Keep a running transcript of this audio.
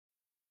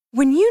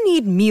When you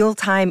need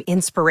mealtime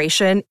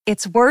inspiration,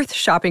 it's worth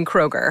shopping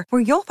Kroger,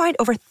 where you'll find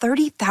over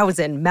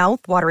 30,000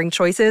 mouth-watering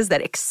choices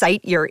that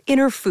excite your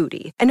inner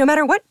foodie. And no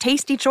matter what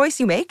tasty choice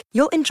you make,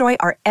 you'll enjoy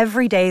our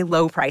everyday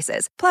low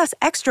prices, plus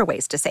extra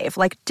ways to save,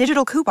 like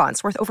digital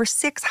coupons worth over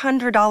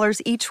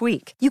 $600 each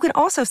week. You can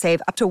also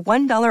save up to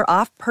 $1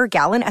 off per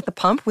gallon at the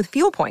pump with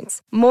fuel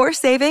points. More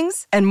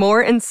savings and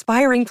more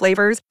inspiring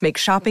flavors make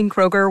shopping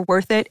Kroger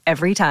worth it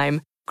every time.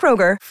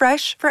 Kroger,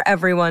 fresh for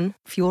everyone.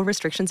 Fuel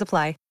restrictions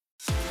apply.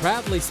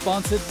 Proudly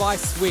sponsored by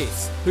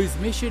Swiss, whose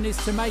mission is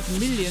to make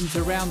millions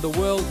around the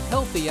world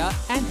healthier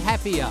and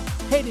happier.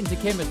 Head into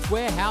Chemist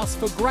Warehouse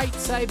for great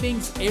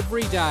savings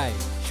every day.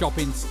 Shop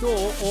in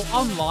store or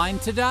online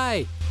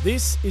today.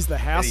 This is the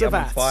House of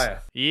Ats.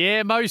 Fire.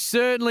 Yeah, most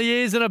certainly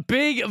is. And a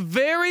big,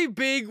 very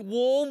big,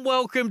 warm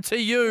welcome to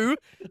you,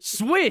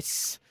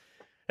 Swiss.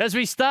 As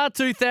we start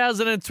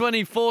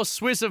 2024,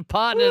 Swiss have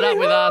partnered up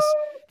with us.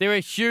 They're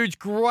a huge,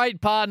 great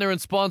partner and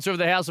sponsor of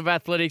the House of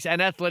Athletics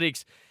and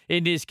athletics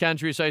in this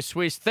country. So,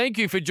 Swiss, thank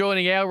you for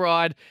joining our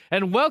ride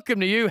and welcome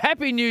to you.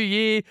 Happy New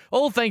Year.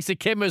 All thanks to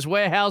Chemist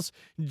Warehouse.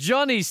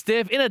 Johnny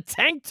Steph in a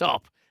tank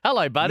top.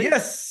 Hello, buddy.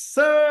 Yes,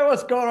 sir.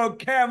 What's going on,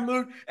 Cam,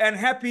 Luke? And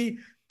happy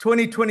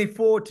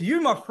 2024 to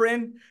you, my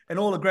friend, and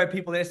all the great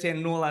people at SN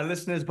and all our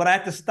listeners. But I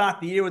had to start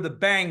the year with a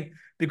bang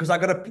because I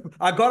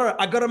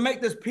gotta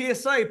make this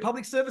PSA,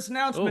 public service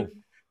announcement. Ooh.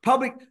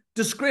 Public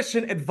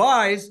discretion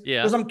advised,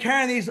 Yeah. because I'm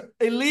carrying these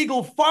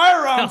illegal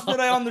firearms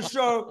today on the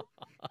show.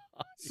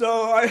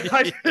 So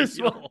I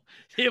just want,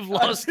 You've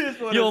lost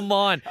your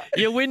mind.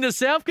 You win the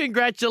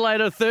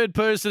self-congratulator third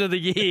person of the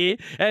year,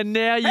 and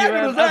now you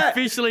have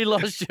officially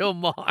lost your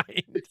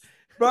mind.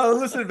 Bro,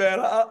 listen, man.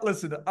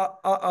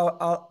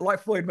 Like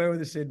Floyd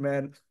Mayweather said,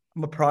 man,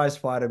 I'm a prize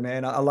fighter,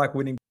 man. I like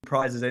winning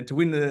prizes, and to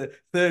win the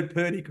third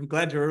party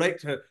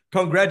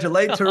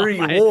congratulatory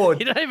award.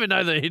 You don't even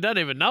know that. You don't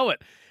even know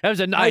it. That was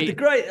a Mate,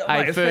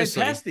 it's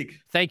firstly, fantastic.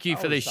 Thank you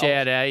for the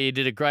shout out. You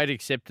did a great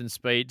acceptance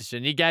speech,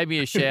 and you gave me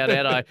a shout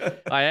out.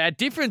 I at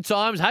different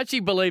times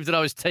Hutchie believed that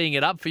I was teeing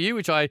it up for you,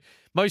 which I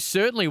most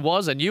certainly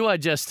was, and you are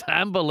just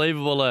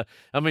unbelievable,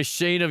 a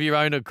machine of your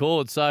own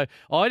accord. So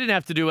I didn't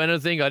have to do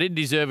anything. I didn't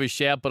deserve a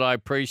shout, but I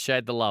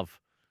appreciate the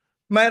love.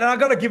 Man, I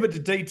got to give it to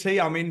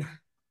DT. I mean,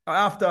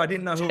 after I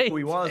didn't know who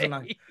he was, and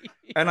I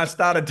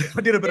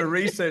did a bit of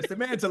research. The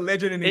man's a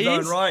legend in his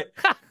own right.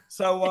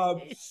 So, I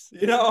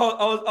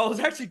was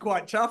actually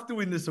quite chuffed to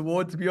win this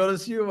award, to be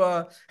honest. You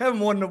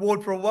haven't won an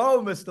award for a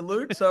while, Mr.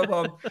 Luke. So,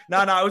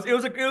 it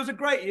was a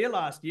great year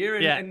last year.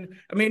 And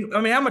I mean,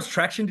 how much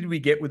traction did we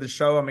get with the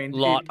show? I mean,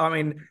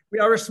 we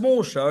are a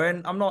small show,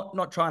 and I'm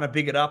not trying to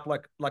big it up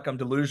like I'm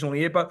delusional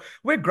here, but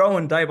we're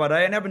growing day by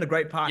day and having the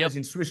great partners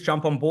in Swiss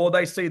jump on board.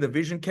 They see the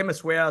vision.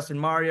 Chemist Warehouse and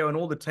Mario and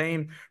all the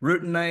team,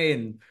 Rutene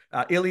and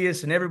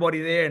Ilias and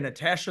everybody there, and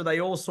Natasha, they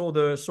all saw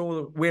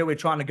where we're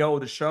trying to go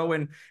with the show,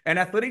 and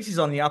athletics is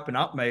on the up and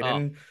up, mate.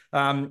 And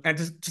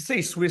to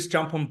see Swiss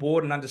jump on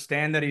board and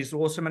understand that is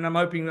awesome. And I'm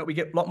hoping that we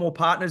get a lot more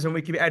partners and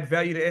we can add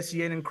value to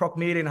SEN and Croc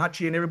Media and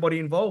Hutchie and everybody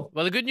involved.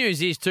 Well, the good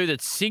news is too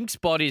that Sync's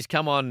Body's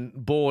come on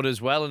board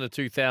as well in the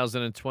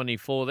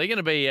 2024. They're going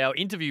to be our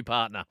interview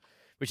partner,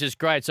 which is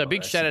great. So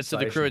big shout out to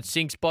the crew at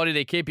Sync's Body.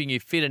 They're keeping you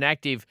fit and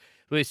active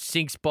with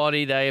Sync's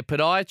Body. Their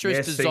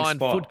podiatrist-designed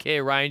foot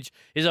care range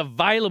is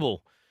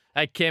available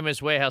at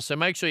Chemist Warehouse. So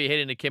make sure you head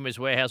into Chemist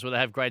Warehouse where they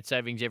have great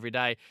savings every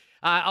day.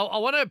 I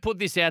want to put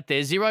this out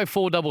there,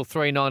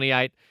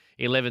 043398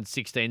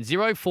 1116,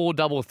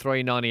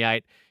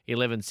 043398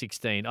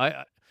 1116.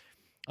 I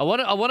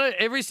want to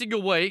every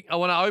single week, I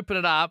want to open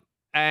it up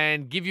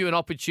and give you an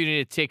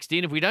opportunity to text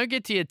in. If we don't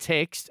get to your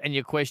text and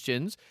your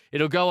questions,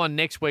 it'll go on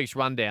next week's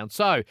rundown.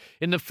 So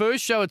in the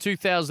first show of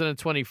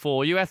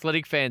 2024, you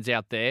athletic fans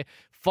out there,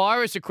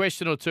 fire us a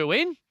question or two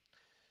in.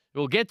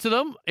 We'll get to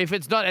them. If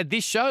it's not at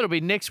this show, it'll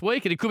be next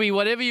week, and it could be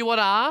whatever you want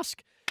to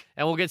ask,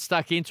 and we'll get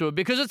stuck into it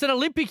because it's an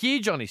Olympic year,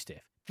 Johnny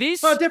Steph.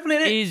 This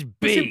is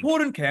big. It's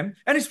important, Cam,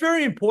 and it's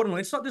very important.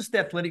 It's not just the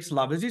athletics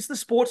lovers; it's the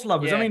sports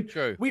lovers. Yeah, I mean,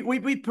 true.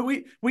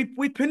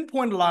 We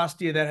pinpointed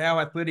last year that how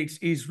athletics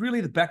is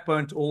really the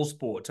backbone to all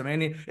sports. I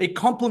mean, it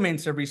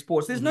complements every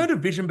sport. There's no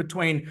division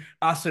between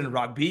us and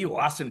rugby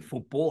or us and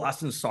football,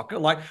 us and soccer,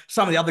 like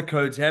some of the other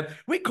codes have.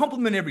 We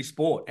complement every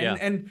sport,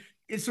 and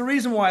it's the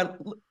reason why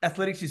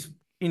athletics is.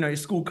 Your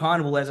school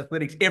carnival has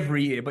athletics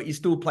every year, but you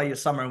still play your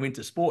summer and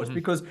winter sports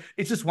because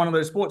it's just one of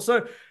those sports.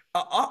 So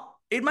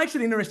it makes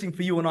it interesting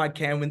for you and I,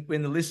 Cam,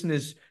 when the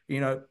listeners,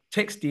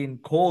 text in,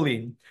 call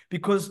in,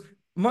 because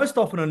most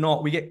often or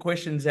not, we get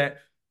questions that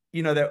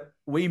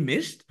we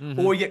missed,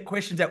 or we get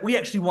questions that we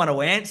actually want to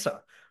answer.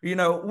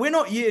 We're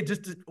not here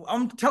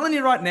I'm telling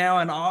you right now,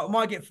 and I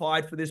might get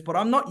fired for this, but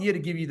I'm not here to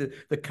give you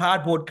the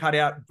cardboard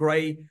cutout,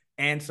 gray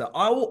answer.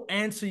 I will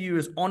answer you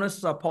as honest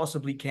as I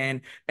possibly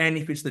can. And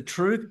if it's the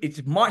truth,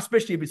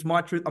 especially if it's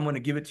my truth, I'm going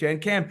to give it to you.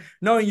 And Cam,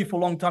 knowing you for a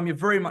long time, you're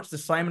very much the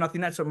same. And I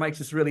think that's what makes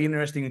this really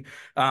interesting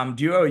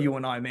duo, you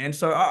and I, man.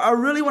 So I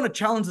really want to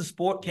challenge the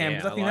sport, Cam,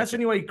 because I think that's the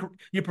only way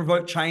you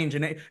provoke change.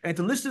 And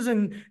to listeners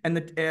and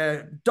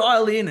the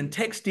dial in and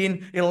text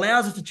in, it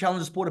allows us to challenge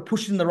the sport, to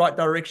push in the right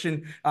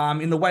direction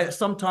in the way that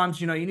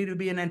sometimes, you need to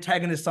be an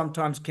antagonist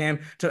sometimes, Cam,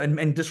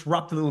 and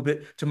disrupt a little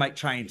bit to make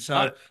change.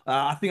 So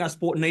I think our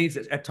sport needs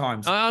it at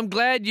times. I'm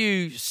glad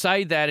you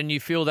say that and you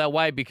feel that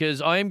way,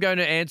 because I am going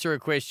to answer a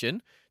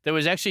question that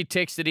was actually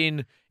texted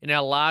in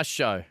our last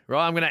show,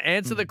 right? I'm going to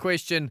answer the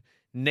question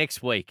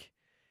next week.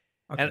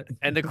 Okay.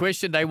 And the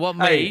question, they want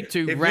me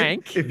to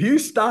rank. If you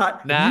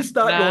start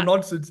your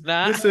nonsense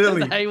this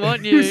early, they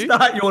want you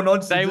start your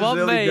nonsense they this want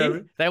early, me.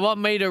 Gavin. They want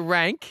me to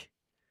rank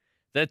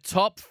the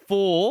top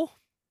 4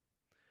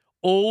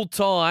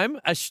 all-time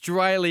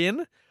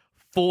Australian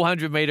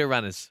 400-meter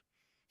runners.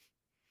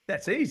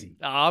 That's easy.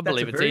 I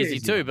believe it's easy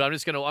too, but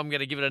I'm going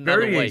to give it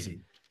another week. Easy.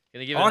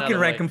 I can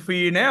rank them for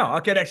you now. I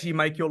could actually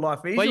make your life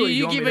easier. Well,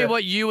 you give me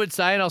what you would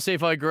say, and I'll see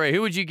if I agree.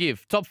 Who would you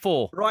give? Top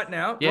 4 right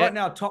now. Yeah. Right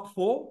now, top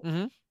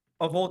 4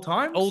 of all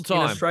time. All time.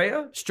 In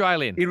Australia.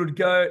 Australian. It would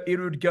go.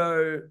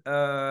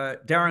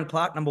 Darren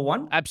Clark, number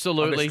 1.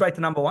 Absolutely. Straight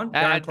to number 1.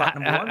 Darren Clark,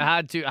 number 1.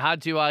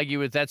 Hard to argue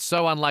with that.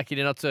 So unlucky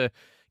not to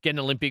get an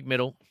Olympic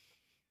medal.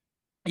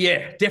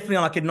 Yeah, definitely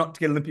unlucky not to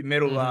get an Olympic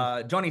medal.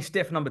 Johnny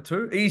Steph, number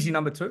 2. Easy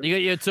number 2. You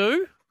got your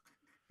 2?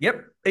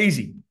 Yep,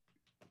 easy.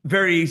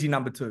 Very easy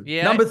number 2.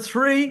 Yeah. Number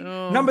 3,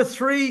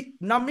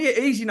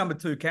 easy number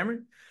 2,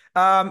 Cameron.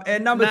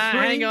 And number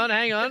 3.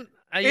 Hang on.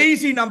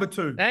 Easy number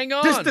 2. Hang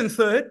on.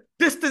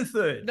 Distant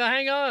third. No,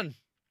 hang on.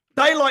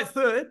 Daylight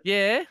third.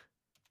 Yeah.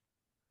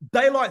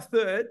 Daylight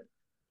third.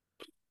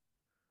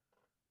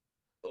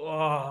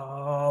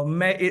 Oh,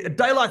 man.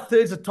 Daylight third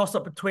is a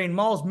toss-up between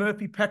Miles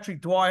Murphy,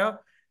 Patrick Dwyer,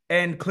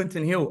 and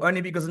Clinton Hill,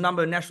 only because the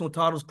number of national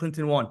titles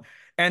Clinton won.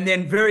 And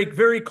then very,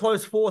 very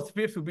close 4th,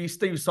 5th would be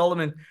Steve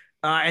Solomon.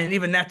 And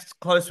even that's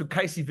close with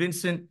Casey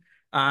Vincent.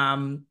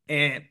 But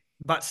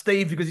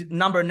Steve, because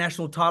number of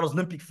national titles,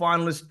 Olympic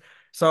finalist.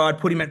 So I'd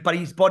put him at, but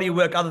his body of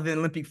work other than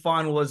Olympic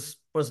final was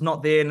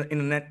not there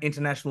in an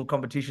international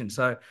competition.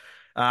 So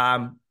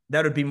that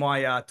would be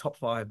my top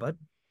 5, bud.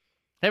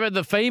 How about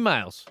the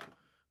females?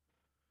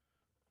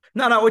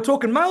 No, we're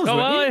talking males. No,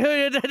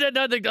 I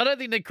don't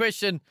think the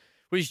question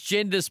was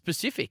gender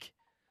specific.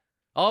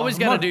 I was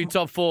going to do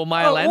top 4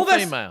 male and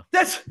female.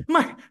 That's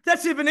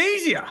even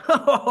easier.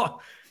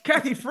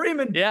 Kathy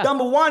Freeman, yeah,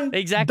 number 1.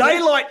 Exactly.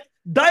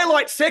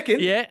 Daylight second.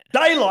 Yeah.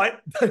 Daylight.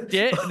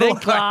 Yeah. Then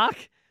Clark.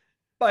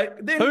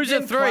 Who's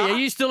a 3? Clark. Are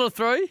you still a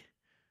 3?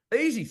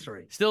 Easy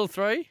 3. Still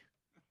 3?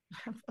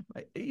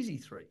 Mate, easy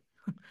 3.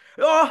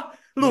 Oh,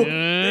 look,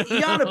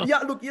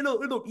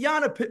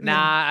 Yana Pittman.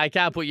 Nah, I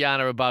can't put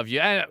Yana above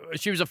you.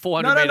 She was a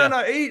 400 meter.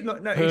 No. She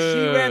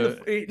ran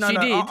she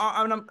did.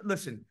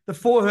 Listen, the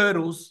 4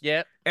 hurdles.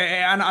 Yeah.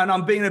 And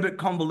I'm being a bit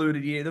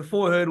convoluted here. The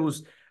 4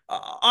 hurdles.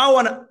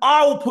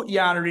 I will put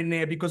Yana in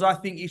there because I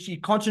think if she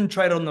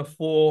concentrated on the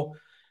 4,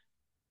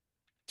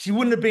 she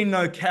wouldn't have been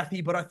no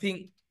Kathy. But I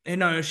think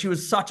she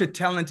was such a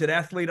talented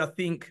athlete. I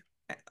think,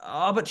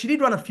 but she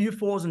did run a few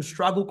 4s and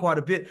struggle quite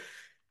a bit.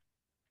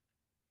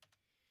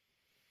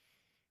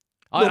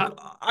 Look,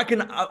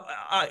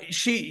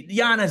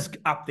 Yana's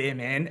up there,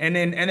 man, and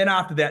then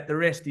after that, the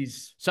rest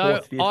is.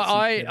 So 4th,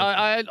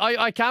 5th,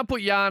 I can't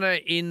put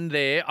Yana in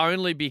there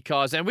only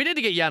because, and we need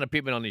to get Yana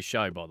Pittman on this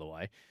show, by the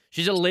way.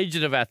 She's a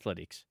legend of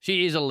athletics.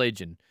 She is a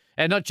legend,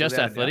 and not just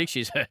athletics.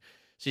 She's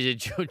a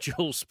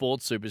dual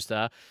sports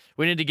superstar.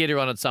 We need to get her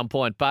on at some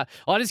point, but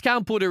I just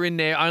can't put her in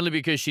there only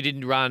because she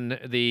didn't run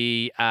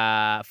the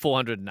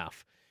 400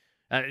 enough.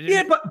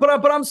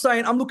 But I'm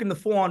saying I'm looking the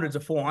 400's a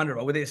 400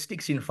 right, where there's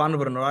sticks in front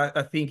of it, and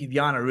I think if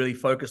Yana really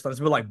focused on it,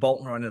 it's a bit like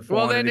Bolton running the 400.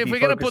 Well, then if we're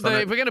going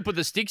to put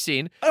the sticks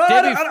in,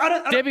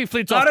 Debbie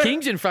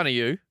Flintoff-King's in front of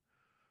you.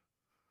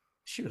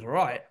 She was all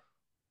right.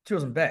 She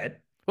wasn't bad.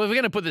 Well, if we're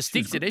going to put the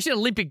sticks in, she's an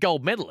Olympic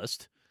gold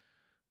medalist.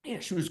 Yeah,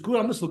 she was good.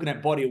 I'm just looking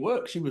at body of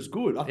work. She was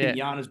good. I think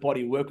Yana's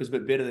body of work was a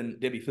bit better than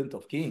Debbie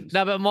Flintoff-King's.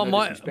 No, but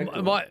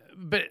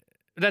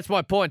that's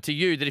my point to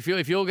you, that if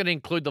you're going to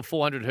include the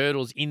 400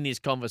 hurdles in this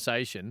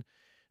conversation,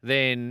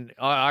 then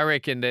I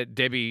reckon that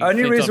Debbie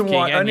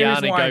Flintoff-King and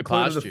Yana go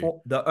past you.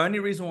 The only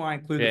reason why I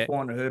include the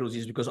 400 hurdles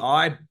is because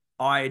I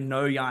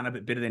know Yana a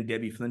bit better than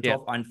Debbie Flintoff. Yeah.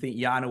 I think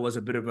Yana was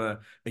a bit of a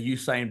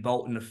Usain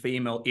Bolt in the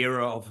female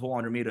era of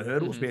 400-meter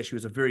hurdles, where she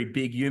was a very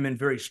big human,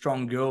 very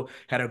strong girl,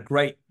 had a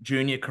great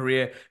junior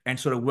career, and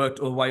sort of worked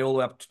all the way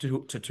up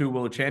to 2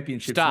 world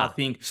championships. And I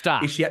think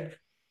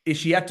if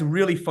she had to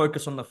really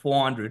focus on the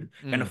 400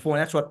 and the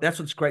 400, that's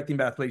what's great thing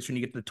about athletes when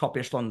you get to the top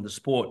echelon of the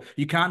sport.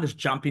 You can't just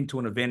jump into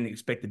an event and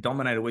expect to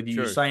dominate it, whether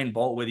you're Usain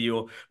Bolt, whether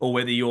you're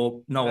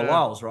Noah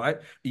Lyles, right?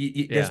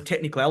 There's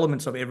technical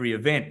elements of every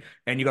event,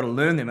 and you got to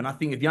learn them. And I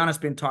think if Yana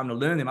spent time to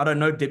learn them, I don't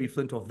know Debbie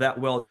Flintoff that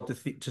well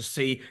to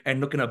see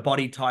and look at her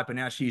body type and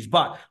how she is.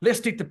 But let's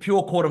stick to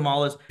pure quarter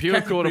milers.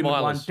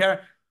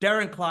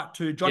 Darren Clark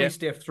 2, Johnny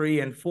Steph 3,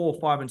 and 4,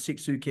 5, and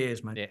 6. Who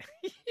cares, mate? Yeah.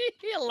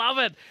 I love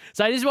it.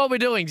 So this is what we're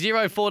doing.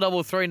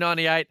 0433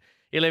 98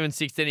 11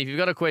 16. If you've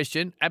got a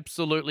question,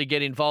 absolutely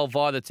get involved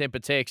via the Temper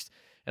text,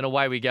 and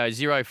away we go.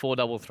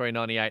 0433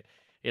 98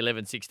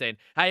 11 16.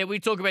 Hey, we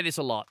talk about this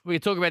a lot. But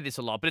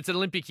it's an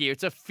Olympic year.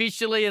 It's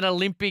officially an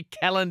Olympic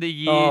calendar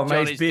year,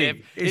 Johnny Steph.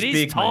 It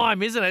is time,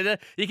 mate. Isn't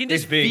it? You can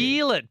just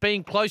feel it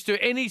being close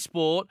to any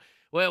sport.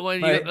 Well,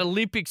 when you're an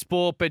Olympic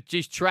sport, but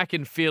just track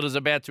and field is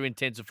about to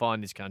intensify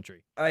in this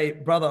country. Hey,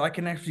 brother, I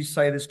can actually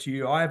say this to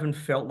you. I haven't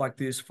felt like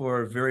this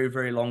for a very,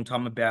 very long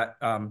time about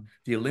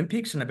the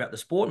Olympics and about the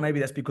sport. Maybe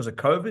that's because of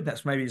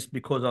COVID. Maybe it's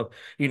because of,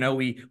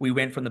 we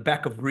went from the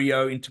back of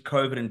Rio into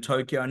COVID and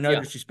Tokyo. No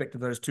disrespect to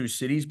those two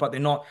cities, but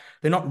they're not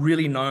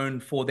really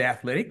known for the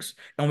athletics.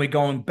 And we're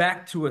going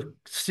back to a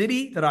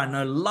city that I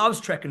know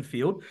loves track and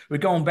field. We're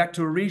going back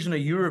to a region of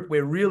Europe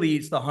where really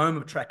it's the home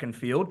of track and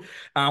field.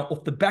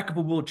 Off the back of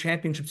a world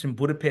championships in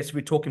Budapest,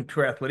 we're talking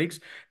pure athletics.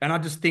 And I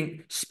just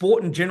think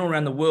sport in general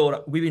around the world,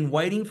 we've been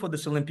waiting for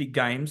this Olympic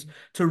Games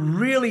to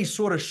really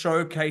sort of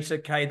showcase,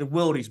 okay, the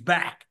world is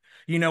back,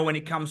 when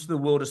it comes to the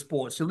world of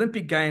sports. The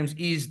Olympic Games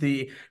is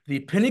the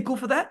pinnacle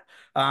for that,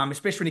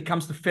 especially when it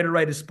comes to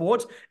federated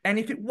sports. And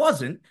if it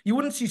wasn't, you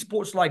wouldn't see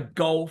sports like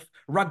golf,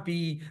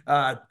 rugby,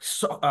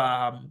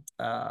 surfing,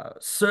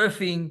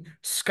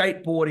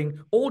 skateboarding,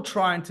 all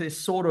trying to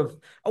sort of,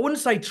 I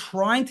wouldn't say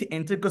trying to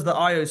enter, because the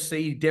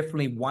IOC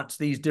definitely wants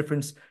these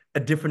different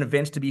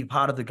events to be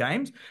part of the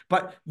games,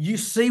 but you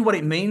see what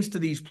it means to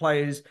these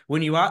players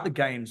when you are at the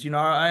games.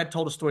 I had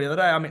told a story the other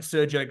day. I met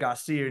Sergio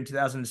Garcia in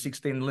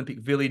 2016 Olympic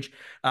Village,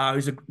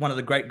 who's one of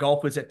the great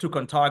golfers that took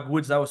on Tiger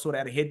Woods. They were sort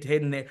of out of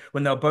head-to-head in there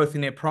when they were both in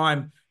their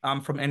prime.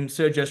 And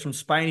Sergio's from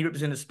Spain. He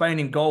represented Spain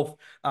in golf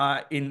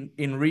in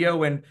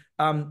Rio, and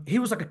he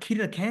was like a kid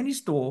in a candy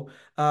store.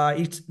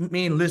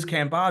 Me and Liz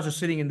Cambage were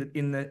sitting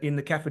in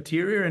the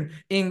cafeteria, and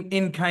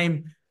in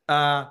came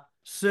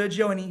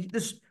Sergio, and he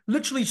just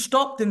literally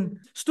stopped and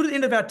stood at the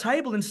end of our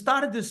table and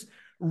started this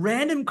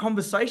random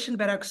conversation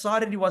about how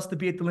excited he was to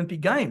be at the Olympic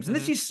Games. And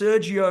this is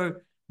Sergio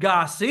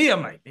Garcia,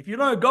 mate. If you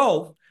know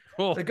golf,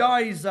 the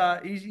guy is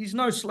he's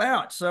no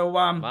slouch. So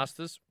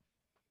Masters.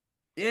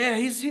 Yeah,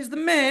 he's the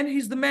man.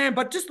 He's the man.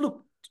 But just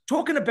look,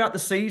 talking about the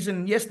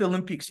season, yes, the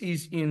Olympics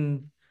is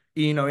in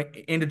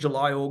end of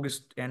July,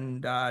 August, and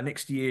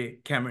next year,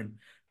 Cameron.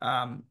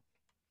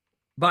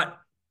 But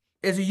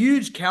there's a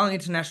huge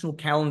international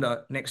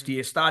calendar next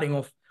year, starting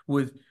off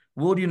with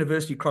World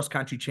University Cross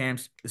Country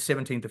Champs, the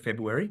 17th of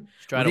February.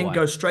 Then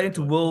go straight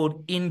into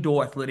World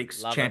Indoor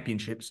Athletics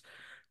Championships,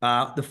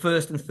 the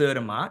 1st and 3rd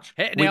of March.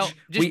 Now,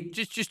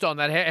 just on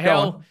that,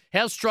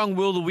 how strong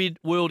will the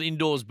World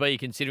Indoors be,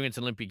 considering it's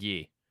Olympic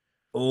year?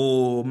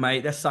 Oh,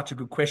 mate, that's such a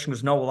good question,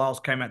 because Noah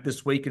Lyles came out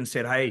this week and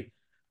said, hey,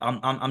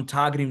 I'm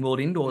targeting World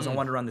Indoors. I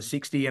want to run the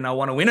 60 and I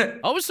want to win it.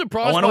 I was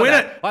surprised. I want to win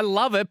it. I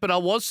love it, but I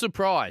was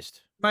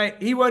surprised. Mate,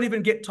 he won't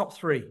even get top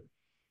 3.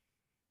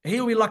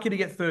 He'll be lucky to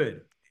get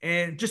 3rd.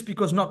 And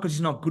not because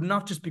he's not good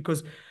enough, just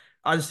because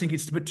I just think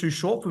it's a bit too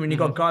short for him. And you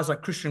got guys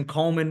like Christian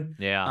Coleman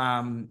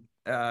in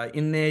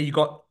there. You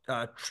got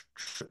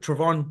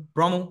Trevon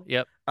Brommel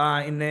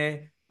in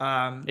there.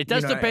 It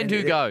does depend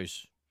who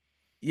goes.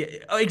 Yeah,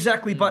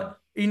 exactly. But,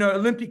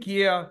 Olympic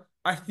year,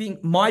 I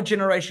think my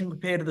generation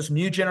compared to this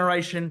new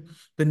generation,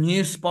 the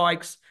new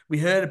spikes, we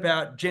heard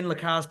about Jen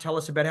Lacar's tell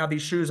us about how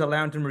these shoes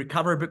allow them to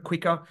recover a bit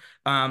quicker,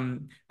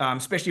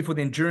 especially for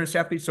the endurance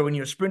athletes. So when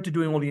you're a sprinter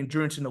doing all the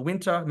endurance in the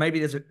winter, maybe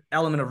there's an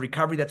element of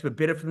recovery that's a bit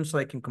better for them so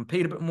they can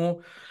compete a bit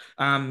more.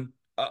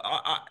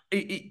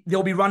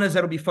 There'll be runners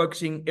that'll be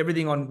focusing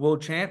everything on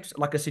world champs.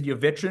 Like I said, your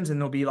veterans,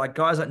 and there'll be like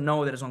guys like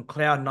Noah that is on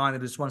cloud 9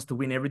 that just wants to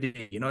win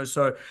everything,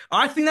 So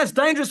I think that's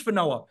dangerous for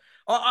Noah.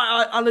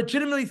 I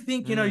legitimately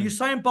think,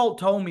 Usain Bolt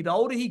told me the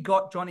older he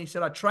got, John, he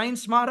said, I trained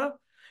smarter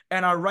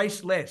and I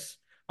raced less.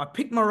 I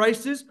picked my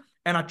races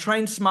and I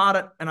trained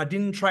smarter and I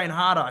didn't train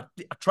harder.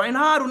 I trained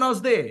hard when I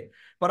was there,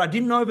 but I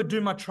didn't overdo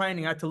my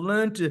training. I had to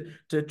learn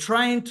to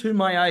train to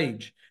my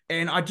age.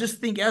 And I just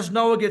think as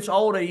Noah gets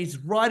older, he's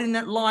right in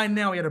that line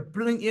now. He had a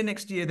brilliant year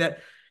next year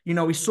that,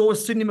 we saw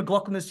Sydney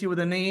McLaughlin this year with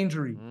a knee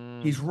injury.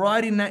 He's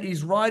right in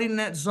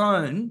that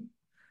zone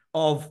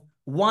of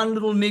one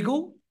little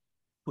niggle,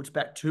 puts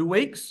back 2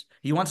 weeks.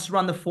 He wants to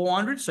run the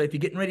 400. So if you're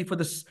getting ready for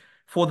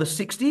the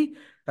 60,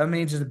 that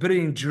means there's a bit of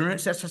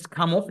endurance that has to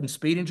come off and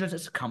speed endurance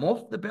has to come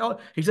off the belt.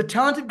 He's a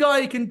talented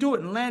guy. He can do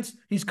it. And Lance,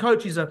 his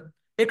coach, he's a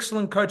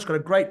excellent coach, got a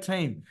great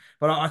team.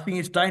 But I think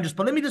it's dangerous.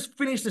 But let me just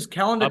finish this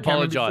calendar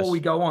before we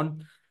go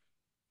on.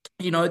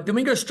 Then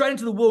we go straight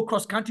into the World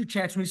Cross Country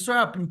Champs. And we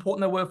saw how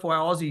important they were for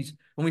our Aussies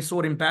when we saw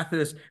it in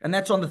Bathurst. And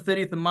that's on the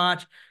 30th of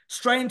March.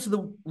 Straight into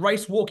the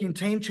race walking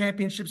team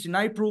championships in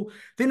April.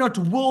 Then on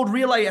to World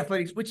Relay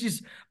Athletics, which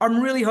is,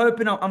 I'm really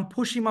hoping, I'm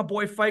pushing my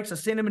boy Fakes. I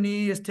sent him a New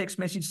Year's text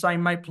message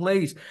saying, mate,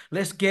 please,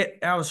 let's get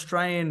our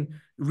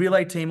Australian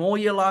relay team all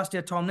year last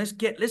year, Tom. Let's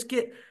get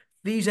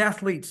these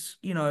athletes,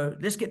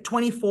 let's get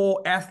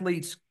 24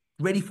 athletes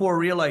ready for a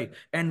relay.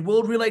 And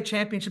World Relay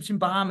Championships in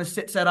Bahamas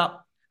sets that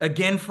up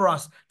again for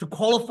us to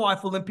qualify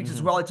for Olympics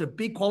as well. It's a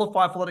big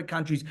qualifier for a lot of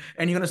countries,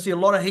 and you're going to see a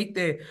lot of heat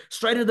there.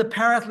 Straight into the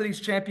Para-Athletics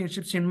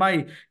Championships in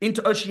May,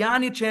 into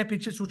Oceania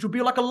Championships, which will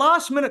be like a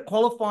last-minute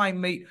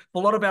qualifying meet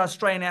for a lot of our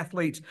Australian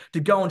athletes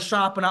to go and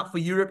sharpen up for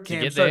Europe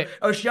camp. So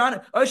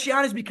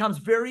Oceania becomes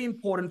very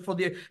important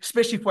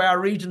especially for our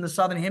region, the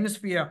Southern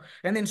Hemisphere.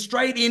 And then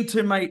straight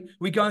into, mate,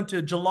 we go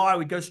into July,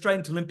 we go straight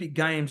into Olympic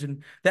Games,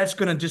 and that's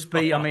going to just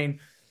be,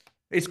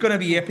 it's going to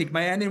be epic,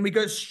 man. And then we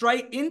go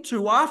straight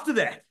into, after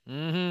that,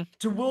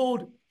 to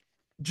World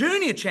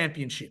Junior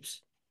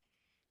Championships,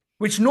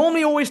 which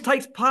normally always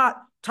takes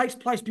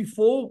place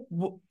before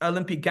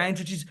Olympic Games,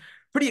 which is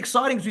pretty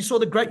exciting because we saw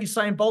the great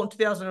Usain Bolt in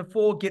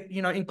 2004 get,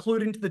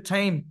 included into the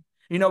team.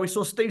 We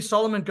saw Steve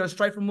Solomon go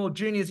straight from World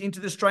Juniors into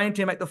the Australian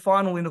team, make the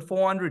final in the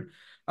 400.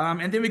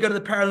 And then we go to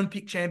the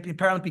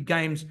Paralympic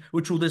Games,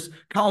 which will just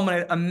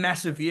culminate a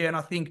massive year. And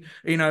I think,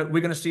 we're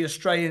going to see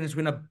Australians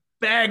win a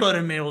bagload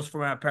of medals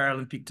from our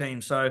Paralympic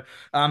team. So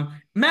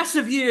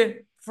massive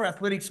year for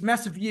athletics,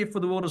 massive year for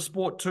the world of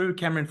sport too,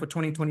 Cameron, for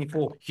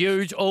 2024.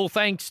 Huge. All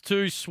thanks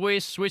to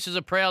Swiss. Swiss is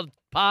a proud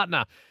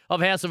partner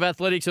of House of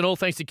Athletics, and all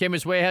thanks to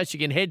Chemist Warehouse. You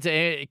can head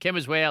to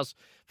Chemist Warehouse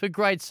for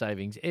great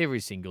savings every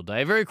single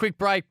day. A very quick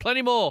break.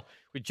 Plenty more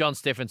with John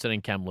Stephenson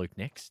and Cam Luke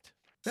next.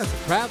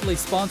 Proudly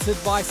sponsored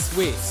by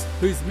Swiss,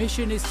 whose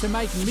mission is to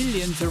make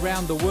millions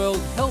around the world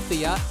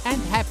healthier and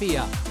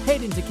happier.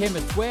 Head into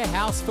Chemist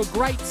Warehouse for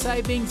great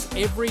savings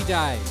every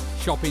day.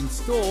 Shop in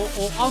store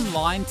or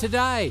online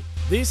today.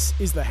 This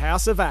is the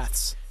House of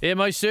Aths. It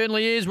most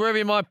certainly is, wherever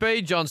you might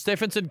be. John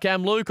Stephenson,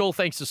 Cam Luke, all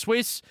thanks to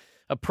Swiss,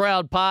 a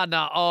proud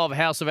partner of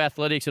House of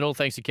Athletics, and all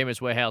thanks to Chemist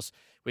Warehouse,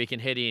 where you can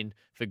head in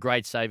for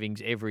great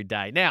savings every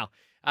day. Now,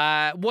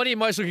 what are you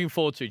most looking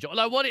forward to, John?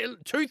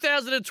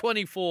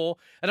 2024,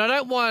 and I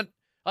don't want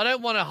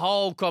a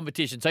whole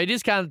competition, so you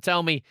just can't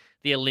tell me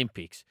the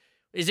Olympics.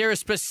 Is there a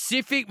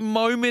specific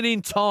moment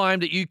in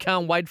time that you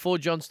can't wait for,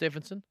 John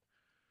Stephenson?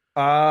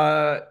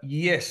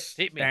 Yes,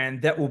 hit me.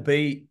 And that will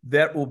be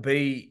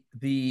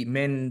the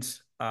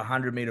men's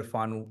 100-meter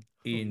final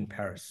in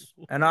Paris.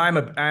 And I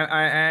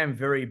am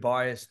very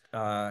biased,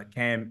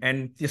 Cam.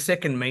 And the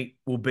second meet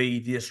will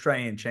be the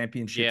Australian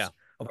Championships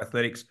of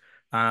Athletics.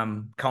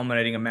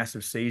 Culminating a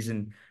massive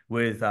season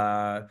with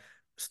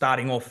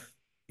starting off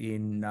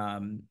in,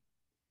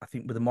 I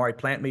think, with the Maurie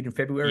Plant meet in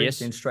February,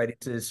 then straight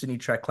into Sydney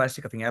Track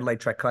Classic. I think Adelaide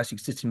Track Classic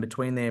sits in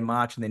between there in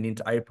March and then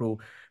into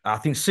April. I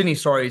think Sydney,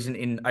 is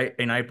in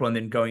April and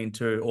then going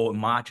into, or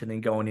March and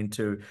then going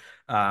into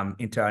our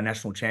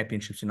national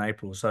championships in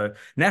April. So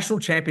national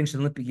championships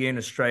Olympic year in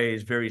Australia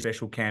is very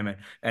special, Cam.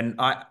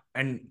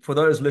 And for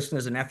those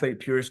listeners and athlete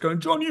purists going,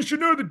 John, you should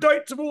know the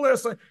dates of all our.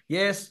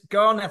 Yes,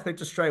 go on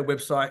Athletes Australia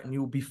website and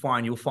you'll be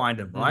fine. You'll find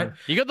them, right?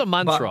 You got the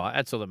months right.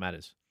 That's all that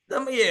matters.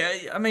 Have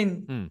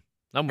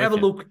a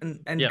look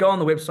and go on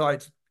the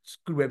website. It's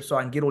a good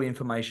website and get all the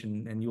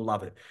information and you'll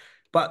love it.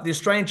 But the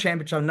Australian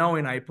Championship, I know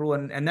in April,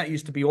 and that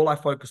used to be all I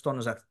focused on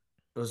was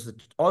the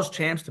Oz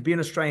Champs. To be an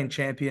Australian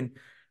champion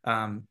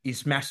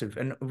is massive.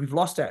 And we've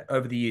lost that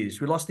over the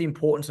years. We lost the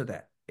importance of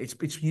that.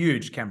 It's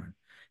huge, Cameron.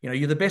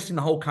 You're the best in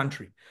the whole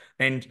country.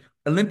 And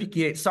Olympic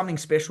year, it's something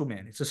special,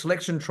 man. It's a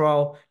selection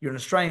trial. You're an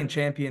Australian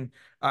champion.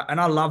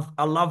 And I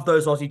love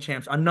those Aussie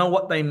champs. I know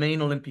what they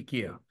mean Olympic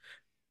year.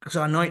 Because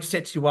I know it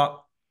sets you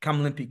up come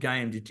Olympic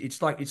Games. It's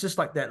just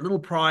like that little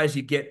prize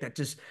you get that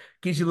just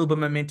gives you a little bit of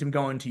momentum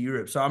going to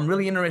Europe. So I'm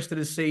really interested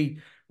to see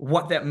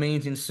what that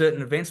means in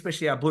certain events,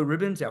 especially our blue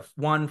ribbons, our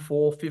 1,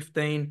 4,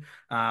 15,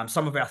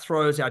 some of our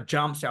throws, our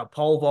jumps, our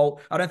pole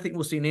vault. I don't think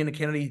we'll see Nina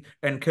Kennedy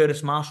and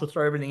Curtis Marshall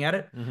throw everything at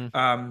it.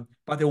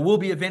 But there will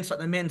be events like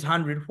the men's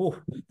 100,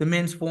 the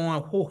men's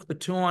 400, the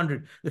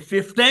 200, the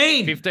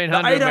 15,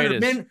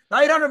 1500 meters. The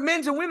 800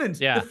 men's and women's,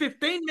 the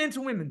 15 men's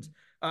and women's,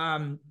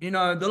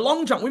 the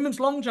long jump, women's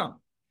long jump.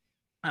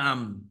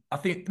 I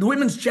think the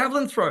women's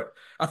javelin throw.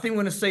 I think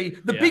we're going to see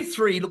the big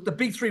three. Look, the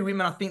big three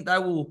women. I think they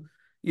will.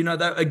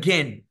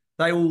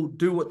 They will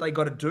do what they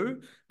got to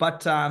do. But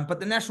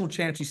the national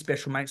champs is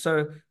special, mate.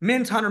 So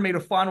men's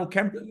 100-meter final.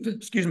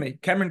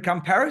 Cameron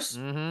come Paris.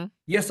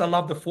 Yes, I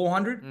love the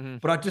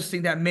 400, but I just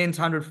think that men's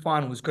 100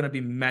 final is going to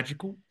be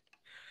magical.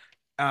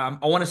 I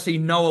want to see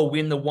Noah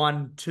win the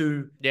 1,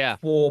 2,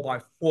 4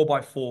 by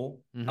 4x4.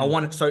 I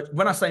want it. So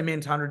when I say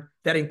men's 100,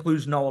 that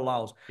includes Noah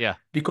Lyles. Yeah.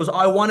 Because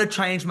I want to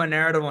change my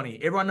narrative on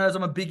it. Everyone knows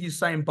I'm a big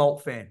Usain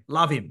Bolt fan.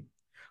 Love him.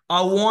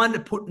 I want to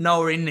put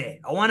Noah in there.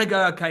 I want to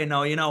go, okay,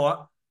 Noah, you know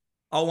what?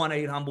 I want to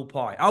eat humble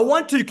pie. I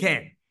want to,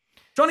 Cam.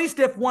 Johnny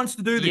Steph wants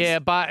to do this. Yeah,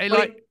 but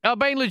I'm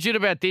being legit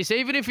about this.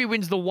 Even if he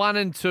wins the 1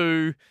 and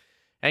 2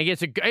 and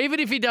gets even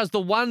if he does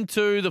the 1,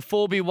 2, the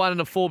 4x1 and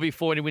the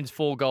 4x4 and he wins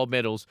 4 gold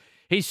medals,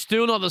 he's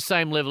still not the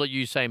same level at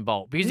Usain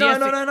Bolt. Because no.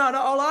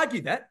 I'll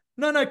argue that.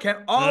 No,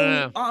 Cam.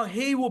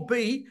 He will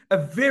be a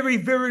very,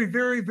 very,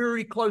 very,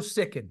 very close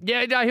second.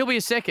 Yeah, no, he'll be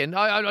a second.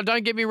 I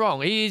don't get me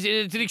wrong.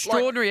 It's an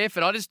extraordinary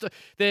effort.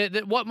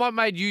 What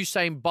made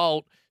Usain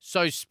Bolt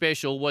so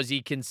special was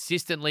he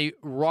consistently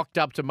rocked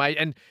up to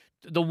and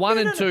the 1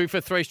 and 2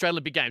 for 3 straight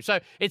Olympic Games. So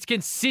it's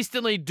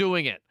consistently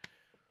doing it.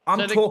 I'm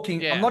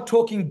not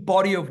talking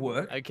body of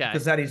work. Okay.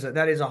 Because that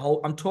is a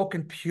whole. I'm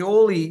talking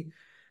purely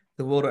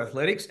the world of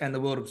athletics and the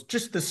world of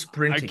just the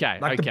sprinting. Okay.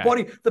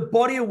 The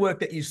body of work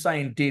that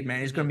Usain did,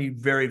 man, is going to be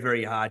very,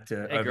 very hard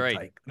to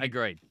overtake.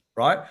 Agreed.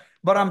 Right?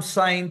 But I'm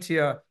saying to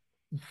you,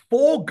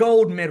 4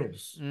 gold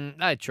medals.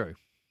 That's true.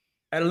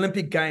 At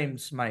Olympic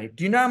Games, mate.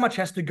 Do you know how much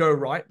has to go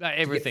right?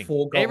 Everything.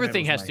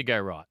 Everything has to go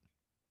right.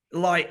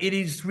 Like, it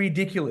is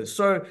ridiculous.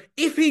 So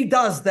if he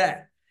does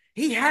that,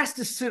 he has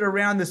to sit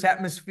around this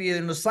atmosphere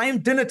in the same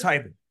dinner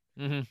table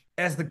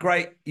as the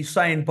great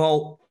Usain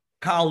Bolt,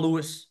 Carl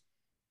Lewis,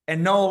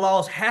 and Noah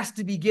Lyles has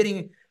to be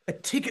getting a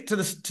ticket to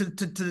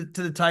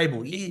the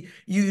table.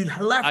 You'd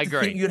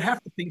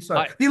have to think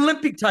so. The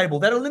Olympic table,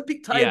 that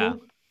Olympic table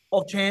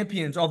of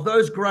champions, of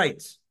those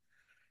greats.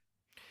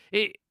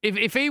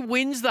 If he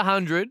wins the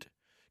 100,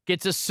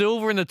 gets a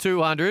silver in the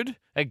 200,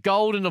 a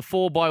gold in the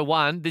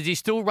 4x1, does he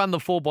still run the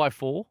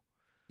 4x4?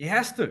 He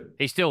has to.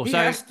 He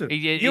has to.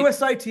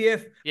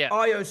 USATF,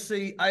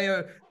 IOC,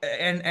 AO,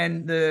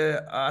 and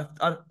the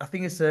I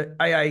think it's the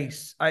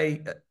AAA.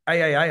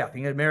 I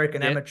think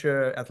American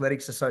Amateur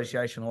Athletics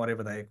Association, or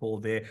whatever they call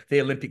the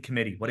Olympic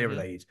Committee, whatever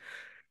they is.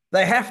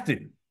 They have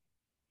to.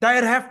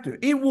 They'd have to.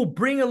 It will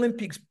bring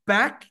Olympics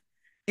back.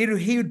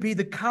 He would be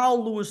the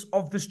Carl Lewis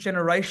of this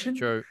generation.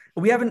 True.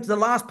 We haven't. The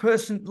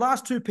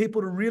last 2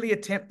 people to really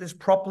attempt this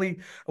properly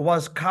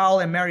was Carl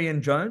and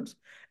Marion Jones,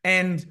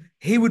 and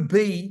he would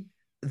be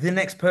the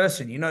next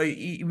person. You know,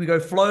 we go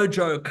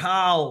Flojo,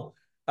 Carl,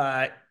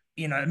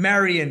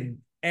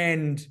 Marion,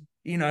 and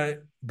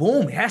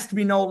boom, it has to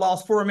be Noah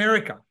Lyles for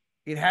America.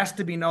 It has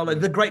to be Noah,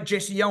 the great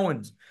Jesse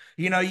Owens.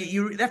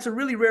 That's a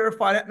really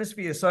rarefied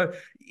atmosphere. So,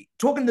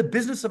 talking the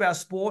business of our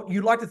sport,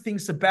 you'd like to think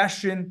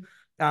Sebastian.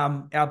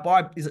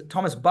 Is it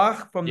Thomas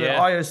Bach from the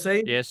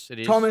IOC? Yes, it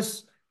is.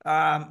 Thomas,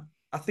 I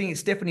think it's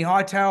Stephanie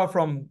Hightower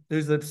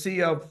who's the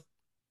CEO of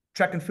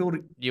Track and Field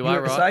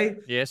USA. Right.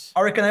 Yes.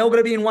 I reckon they all got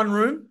to be in one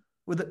room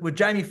with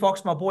Jamie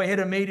Foxx, my boy, head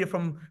of media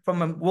from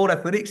World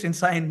Athletics, and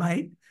saying,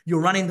 mate,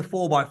 you're running the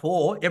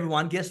 4x4.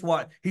 Everyone, guess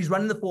what? He's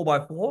running the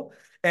 4x4,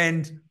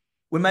 and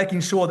we're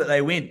making sure that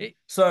they win.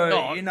 So,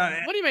 what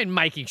do you mean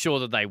making sure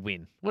that they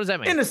win? What does that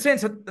mean? In the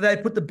sense that they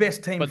put the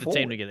best team forward. Put the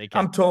team together.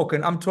 I'm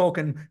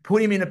talking,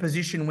 put him in a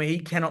position where he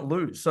cannot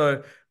lose.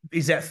 So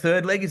is that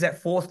third leg? Is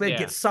that fourth leg?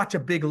 Get such a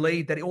big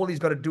lead that all he's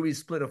got to do is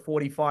split a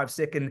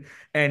 45-second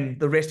and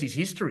the rest is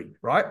history,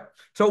 right?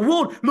 So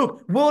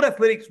World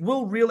Athletics,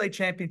 World Relay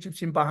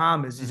Championships in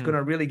Bahamas is going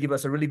to really give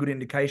us a really good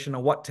indication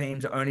of what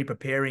teams are only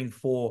preparing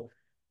for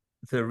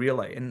the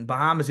relay. And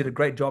Bahamas did a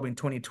great job in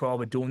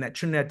 2012 of doing that.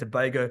 Trinidad and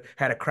Tobago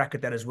had a crack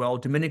at that as well.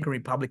 Dominican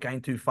Republic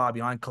ain't too far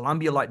behind.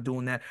 Colombia like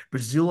doing that.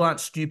 Brazil aren't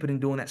stupid in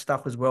doing that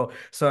stuff as well.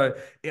 So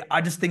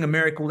I just think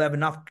America will have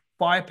enough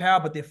firepower,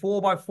 but they're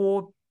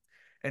 4x4.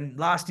 And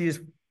last year's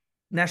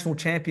national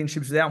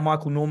championships without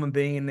Michael Norman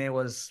being in there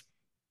was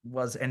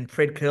and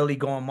Fred Curley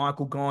gone,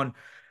 Michael gone.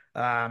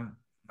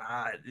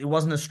 It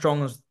wasn't as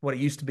strong as what it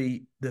used to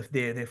be, their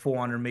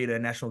 400-meter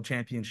national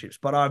championships.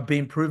 But I've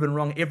been proven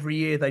wrong. Every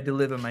year they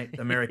deliver, mate,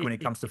 America, when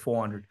it comes to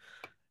 400.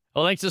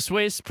 Well, thanks to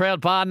Swiss,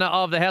 proud partner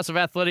of the House of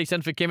Athletics,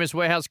 and for Chemist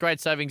Warehouse,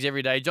 great savings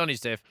every day. Johnny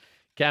Steph,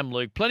 Cam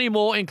Luke, plenty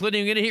more,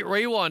 including we're going to hit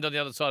rewind on the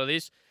other side of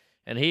this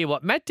and hear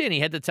what Matt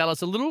Denny had to tell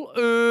us a little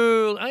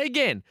early.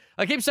 Again,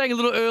 I keep saying a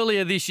little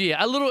earlier this year,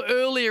 a little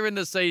earlier in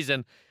the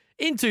season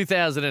in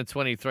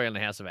 2023 on the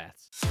House of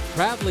Aths.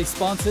 Proudly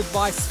sponsored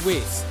by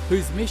Swiss,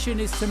 whose mission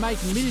is to make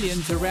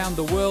millions around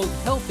the world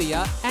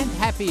healthier and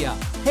happier.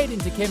 Head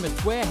into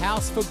Chemist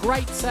Warehouse for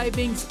great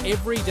savings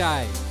every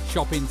day.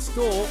 Shop in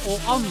store or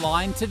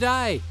online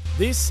today.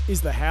 This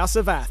is the House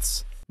of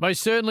Aths.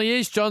 Most certainly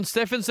is. John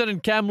Stephenson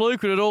and Cam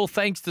Luke, and it all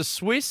thanks to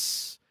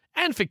Swiss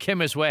and for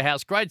Chemist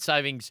Warehouse. Great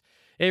savings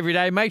every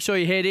day. Make sure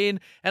you head in.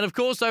 And, of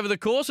course, over the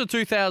course of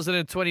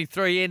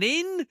 2023 and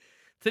in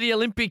to the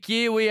Olympic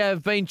year, we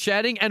have been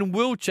chatting and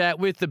will chat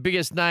with the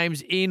biggest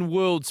names in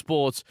world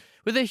sports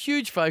with a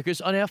huge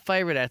focus on our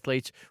favourite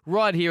athletes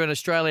right here in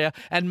Australia.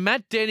 And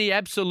Matt Denny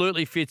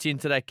absolutely fits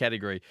into that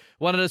category.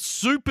 One of the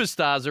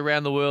superstars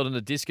around the world in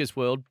the discus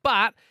world,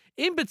 but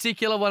in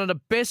particular, one of the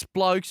best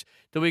blokes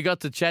that we got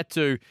to chat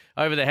to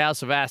over the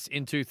House of Aths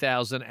in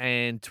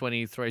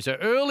 2023. So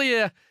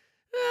earlier,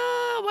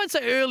 I won't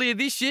say earlier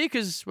this year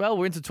because, well,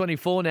 we're into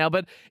 24 now,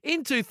 but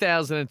in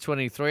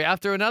 2023,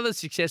 after another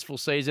successful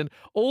season,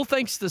 all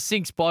thanks to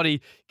Sync's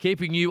Body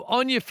keeping you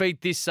on your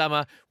feet this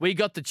summer, we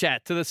got to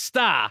chat to the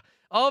star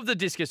of the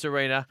discus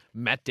arena,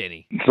 Matt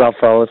Denny. What's up,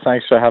 fellas?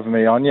 Thanks for having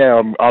me on.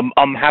 Yeah,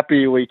 I'm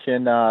happy we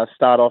can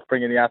start off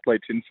bringing the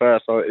athletes in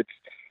first. So it's,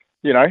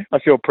 I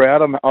feel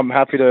proud. I'm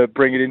happy to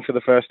bring it in for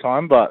the first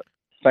time, but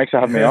Thanks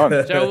for having me on.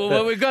 So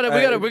well, we got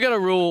a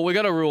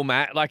rule,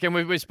 Matt. Like, and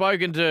we've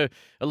spoken to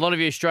a lot of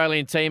your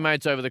Australian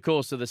teammates over the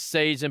course of the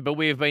season, but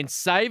we have been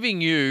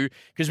saving you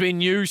because we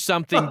knew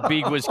something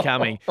big was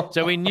coming.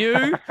 So we knew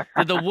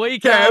that the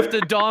week after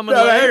Diamond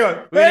League,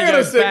 hang on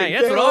a second. Bang.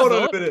 That's what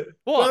I thought.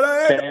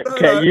 What?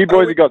 Cam, you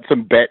boys have got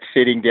some bets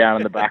sitting down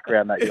in the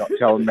background that you're not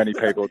telling many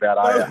people about,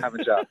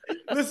 haven't you?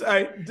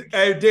 Listen,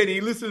 hey,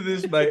 Denny, listen to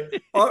this,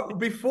 mate. I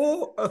think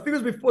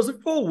it was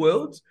before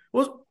Worlds.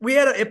 We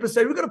had an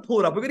episode. We're going to pull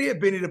it up. We're going to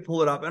get Benny to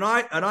pull it up. And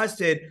I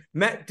said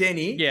Matt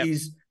Denny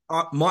is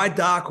my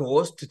dark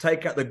horse to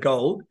take out the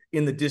gold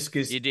in the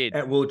discus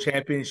at World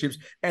Championships.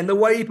 And the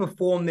way he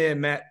performed there,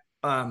 Matt,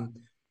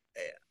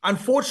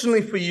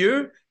 unfortunately for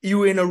you, you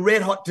were in a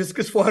red hot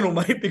discus final,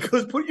 mate,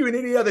 because put you in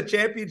any other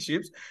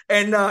championships,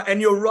 and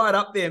you're right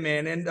up there,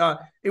 man. And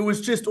it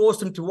was just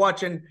awesome to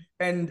watch. And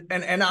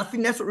I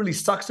think that's what really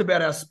sucks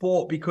about our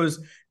sport,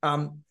 because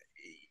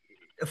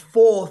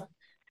fourth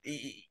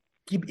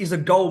is a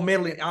gold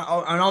medal, and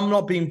I'm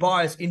not being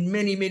biased, in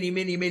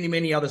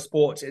many other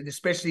sports, and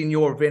especially in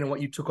your event and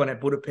what you took on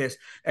at Budapest.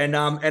 And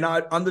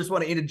I just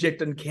want to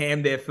interject on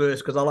Cam there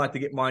first, because I like to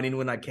get mine in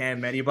when I can,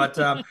 Matty. But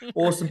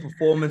awesome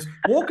performance.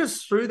 Walk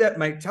us through that,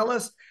 mate. Tell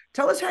us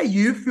how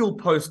you feel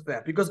post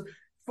that, because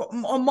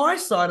on my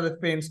side of the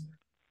fence,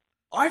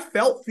 I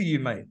felt for you,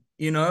 mate.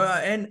 You know,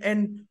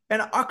 and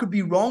I could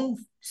be wrong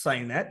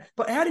saying that,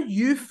 but how did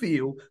you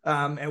feel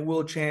at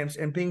World Champs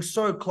and being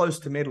so close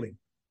to medaling?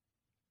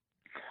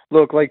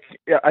 Look,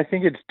 I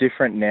think it's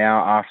different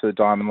now after the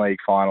Diamond League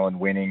final and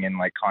winning and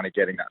kind of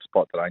getting that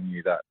spot that I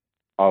knew that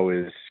I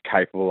was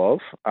capable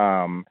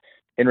of.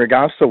 In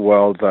regards to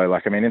Worlds, though,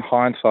 in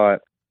hindsight,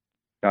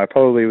 I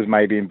probably was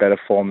maybe in better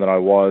form than I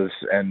was,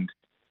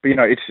 but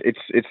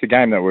it's the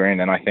game that we're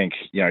in, and I think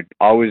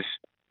I was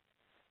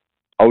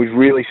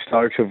really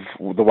stoked of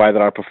the way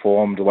that I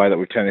performed, the way that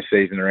we've turned this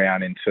season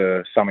around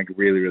into something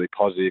really, really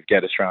positive,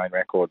 get Australian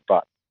record.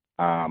 But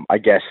I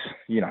guess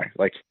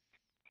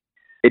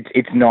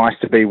it's nice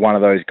to be one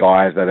of those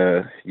guys that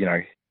are,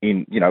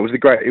 it was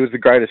the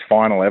greatest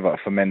final ever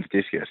for men's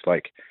discus.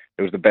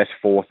 It was the best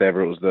fourth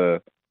ever.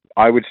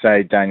 I would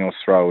say Daniel's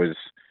throw is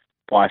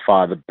by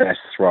far the best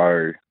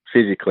throw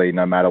physically,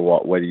 no matter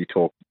what, whether you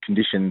talk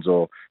conditions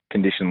or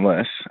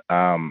conditionless.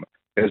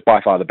 It was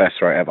by far the best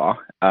throw ever.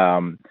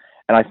 And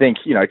I think,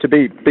 to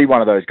be one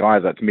of those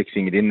guys that's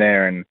mixing it in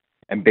there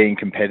and being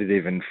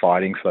competitive and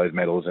fighting for those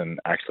medals and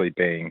actually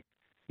being,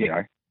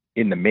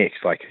 in the mix,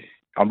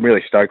 I'm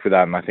really stoked for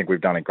that, and I think we've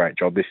done a great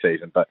job this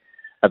season. But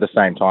at the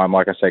same time,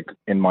 like I said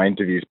in my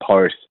interviews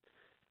post,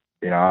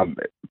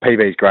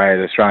 PB's great,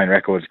 the Australian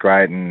record's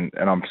great, and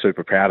I'm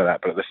super proud of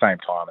that. But at the same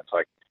time, it's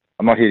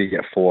I'm not here to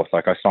get fourth.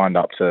 I signed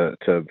up to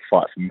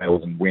fight for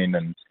medals and win,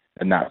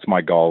 and that's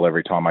my goal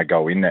every time I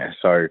go in there.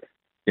 So,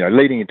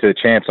 leading into the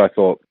champs, I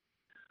thought,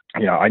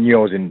 I knew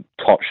I was in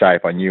top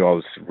shape. I knew I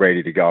was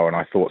ready to go, and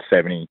I thought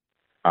 70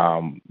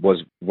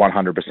 was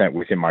 100%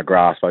 within my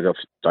grasp. I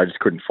just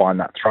couldn't find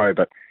that throw,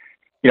 but.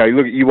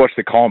 Look, you watch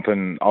the comp,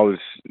 and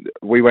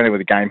we went in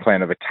with a game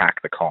plan of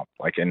attack the comp,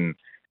 and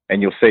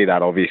you'll see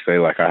that obviously.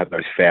 I had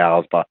those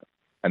fouls,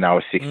 and they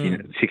were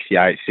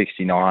 68,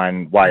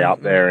 69, way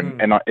up there,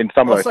 and in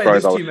some of those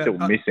throws I was still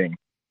missing.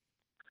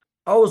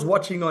 I was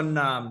watching on.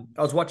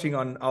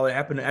 It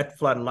happened at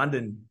Flood in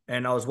London,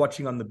 and I was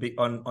watching on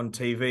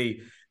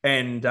TV,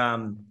 and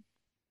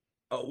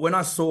when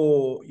I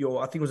saw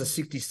I think it was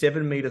a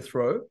 67-meter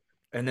throw.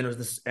 And then it was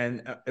this,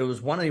 and it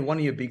was one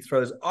of your big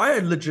throws. I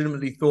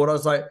legitimately thought, I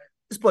was like,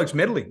 this bloke's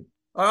medaling.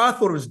 I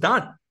thought it was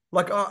done.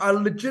 I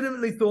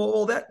legitimately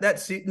thought,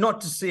 that's it.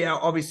 Not to see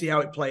how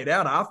it played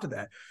out after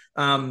that.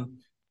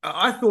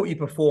 I thought you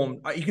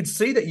performed. You could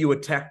see that you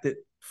attacked it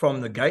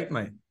from the gate,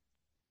 mate.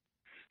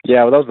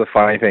 Yeah, well, that was the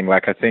funny thing.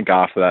 I think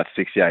after that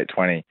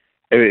 68-20,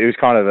 it was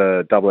kind of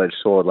a double-edged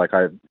sword.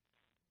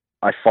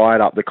 I fired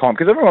up the comp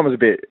because everyone was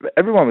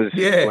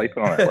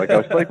sleeping on it. I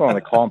was sleeping on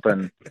the comp,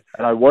 and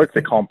I woke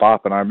the comp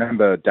up, and I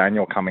remember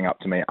Daniel coming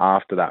up to me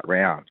after that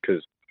round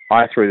because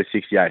I threw the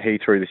 68, he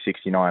threw the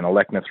 69,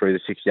 Alekna threw the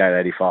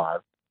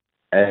 68-85,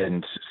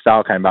 and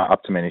Stahl came back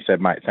up to me and he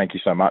said, "Mate, thank you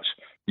so much.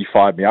 You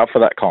fired me up for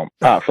that comp,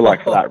 for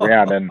that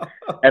round," and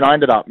I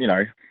ended up,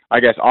 I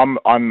guess I'm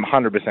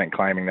 100%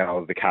 claiming that I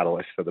was the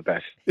catalyst for the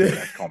best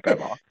comp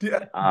ever.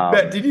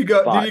 Did you go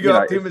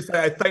up to him and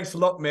say, "Thanks a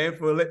lot, man,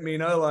 for letting me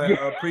know. I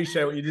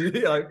appreciate what you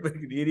did." Like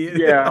an idiot.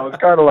 Yeah, I was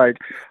kind of like,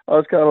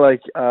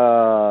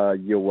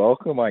 "You're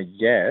welcome, I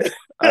guess."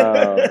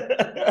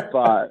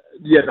 But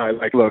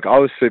look, I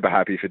was super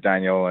happy for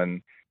Daniel,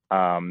 and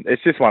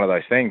it's just one of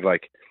those things.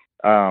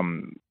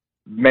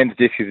 Men's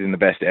disc is in the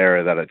best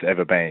era that it's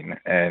ever been,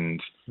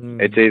 and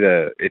it's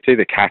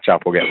either catch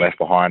up or get left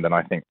behind, and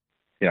I think.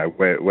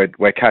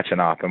 We're catching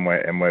up and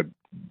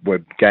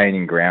we're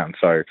gaining ground.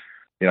 So,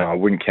 I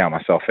wouldn't count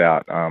myself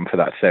out for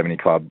that 70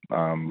 club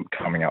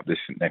coming up this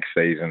next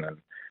season and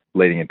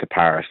leading into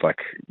Paris.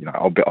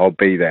 I'll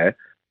be there,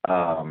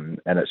 and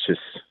it's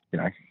just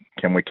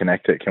can we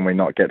connect it? Can we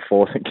not get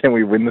fourth? And can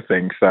we win the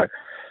thing? So,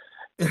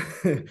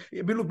 But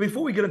look,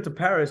 before we get into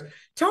Paris,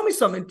 tell me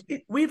something.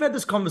 We've had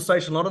this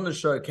conversation a lot on the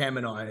show, Cam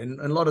and I, and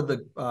a lot of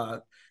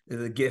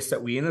the guests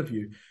that we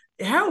interview.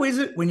 How is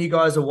it when you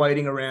guys are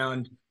waiting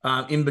around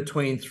in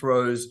between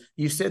throws?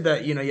 You said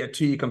that, you had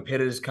two of your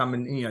competitors come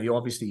and, you're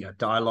obviously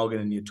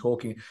dialoguing and you're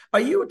talking. Are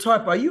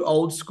you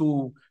old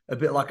school, a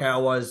bit like I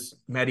was,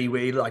 Maddie,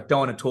 where you don't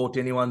want to talk to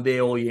anyone,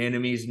 they're all your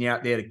enemies and you're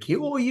out there to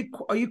kill? Or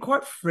are you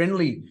quite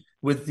friendly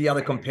with the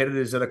other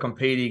competitors that are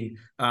competing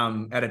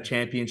at a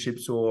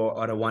championships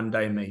or at a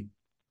one-day meet?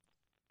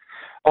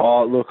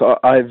 Oh, look,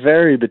 I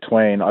vary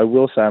between. I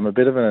will say I'm a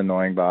bit of an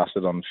annoying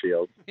bastard on the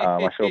field.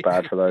 I feel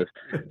bad for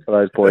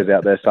those boys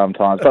out there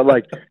sometimes. But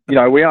we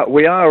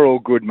are all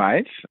good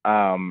mates,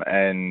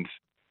 and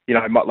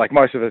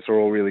most of us are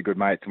all really good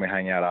mates, and we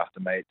hang out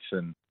after meets.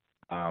 And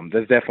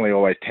there's definitely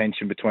always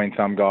tension between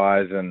some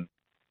guys, and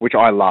which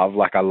I love.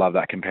 I love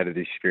that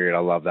competitive spirit. I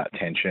love that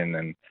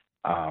tension,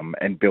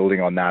 and building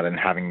on that, and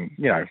having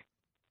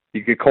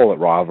you could call it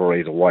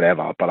rivalries or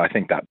whatever, but I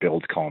think that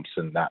builds comps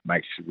and that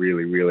makes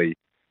really, really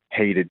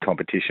heated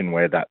competition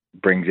where that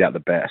brings out the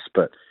best.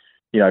 But,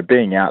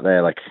 being out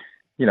there,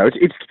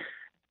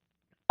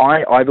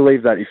 I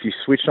believe that if you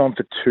switch on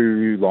for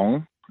too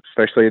long,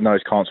 especially in those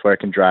comps where it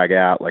can drag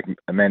out, like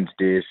a men's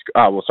disc,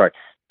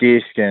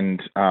 disc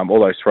and all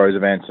those throws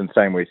events, and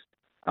same with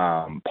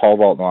pole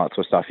vault and all that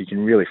sort of stuff, you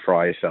can really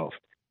fry yourself.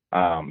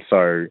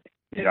 So,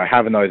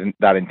 having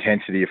that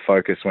intensity of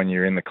focus when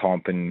you're in the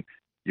comp and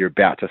you're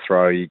about to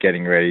throw, you're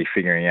getting ready,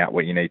 figuring out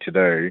what you need to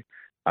do.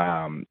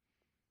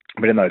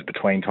 But in those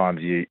between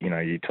times,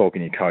 you're talking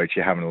to your coach,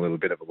 you're having a little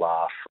bit of a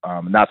laugh.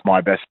 And that's my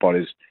best spot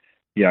is,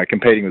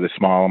 competing with a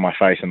smile on my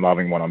face and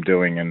loving what I'm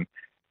doing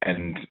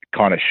and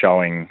kind of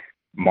showing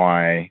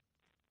my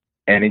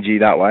energy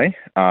that way,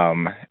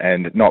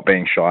 and not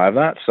being shy of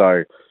that.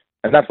 So,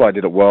 and that's what I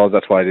did at Worlds.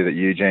 That's what I did at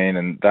Eugene,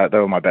 and they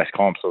were my best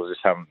comps. I was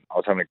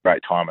having a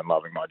great time and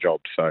loving my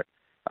job. So,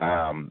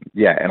 and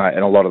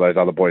a lot of those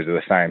other boys are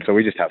the same. So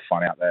we just have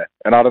fun out there.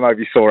 And I don't know if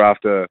you saw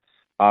after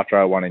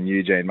I won in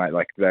Eugene, mate,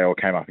 they all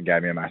came up and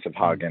gave me a massive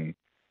hug, and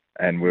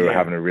we were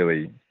having a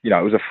really,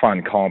 it was a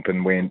fun comp,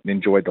 and we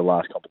enjoyed the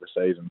last comp of the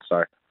season.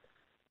 So,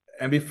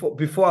 and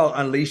before I'll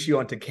unleash you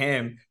onto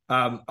Cam,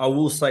 I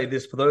will say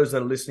this for those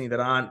that are listening that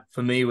aren't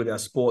familiar with our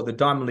sport: the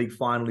Diamond League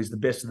final is the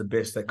best of the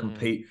best that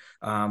compete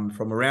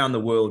from around the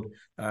world,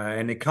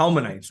 and it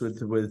culminates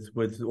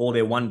with all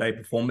their one-day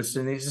performances.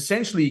 And it's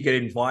essentially you get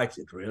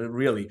invited.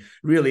 Really,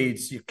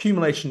 it's the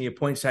accumulation of your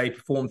points, how you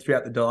perform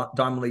throughout the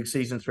Diamond League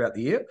season throughout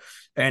the year.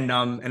 And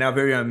our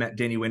very own Matt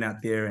Denny went out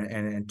there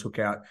and took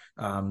out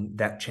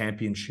that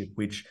championship,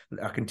 which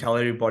I can tell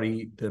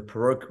everybody, the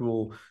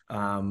parochial,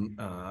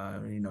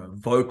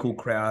 vocal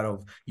crowd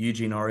of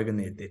Eugene, Oregon,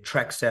 they're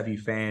track savvy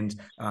fans,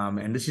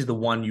 and this is the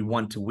one you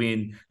want to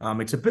win.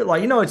 It's a bit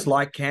like, it's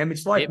like, Cam,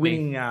 it's like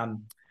winning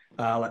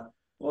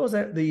what was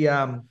that,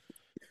 the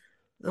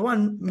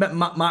one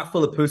Mark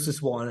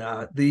Philippoussis won,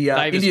 the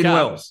Indian Cup.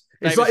 Wells.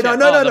 It's Davis like Cup.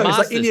 no, it's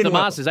like Indian the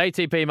Wells. Masters,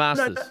 ATP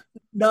Masters.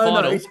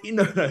 No.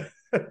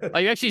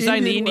 Are you actually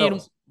saying the Indian?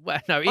 Wells.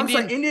 No, I'm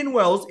saying Indian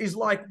Wells is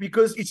like,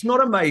 because it's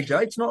not a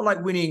major, it's not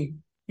like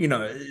winning,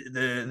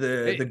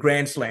 the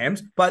Grand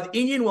Slams, but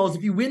Indian Wells,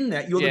 if you win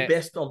that, you're the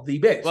best of the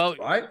best,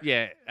 right?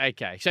 Yeah,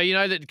 okay. So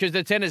that because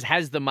the tennis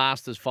has the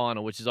Masters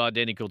final, which is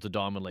identical to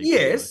Diamond League.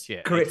 Yes,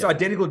 correct. Okay. It's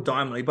identical to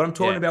Diamond League, but I'm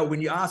talking about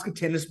when you ask a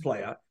tennis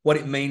player what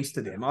it means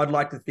to them. I'd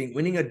like to think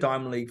winning a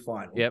Diamond League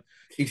final,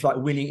 it's like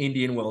winning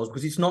Indian Wells,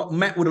 because it's not.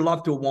 Matt would have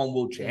loved to have won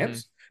World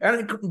Champs.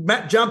 And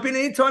Matt, jump in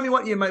anytime you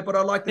want, mate. But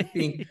I like to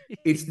think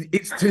it's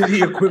to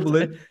the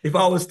equivalent if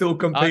I was still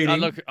competing.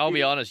 Look, I'll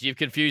be honest. You've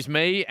confused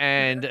me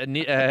and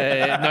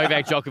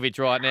Novak Djokovic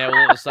right now all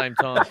at the same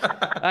time.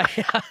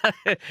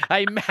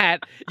 Hey,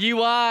 Matt,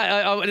 you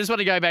are. I just want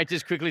to go back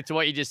just quickly to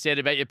what you just said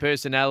about your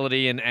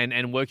personality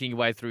and working your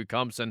way through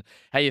comps and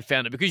how you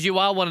found it, because you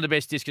are one of the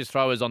best discus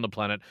throwers on the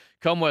planet.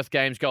 Commonwealth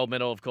Games gold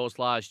medal, of course,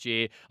 last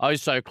year. I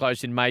was so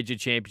close in major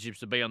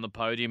championships to be on the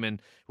podium,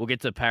 and we'll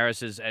get to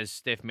Paris as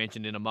Steph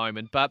mentioned in a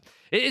moment. But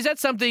is that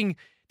something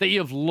that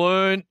you've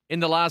learned in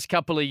the last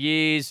couple of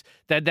years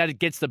that it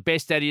gets the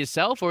best out of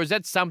yourself, or is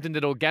that something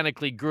that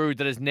organically grew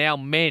that has now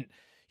meant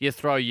you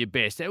throw your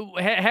best?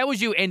 How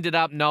was you ended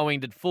up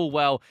knowing that full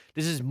well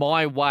this is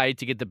my way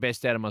to get the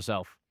best out of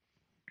myself?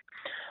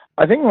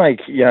 I think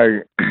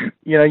your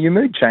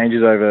mood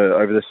changes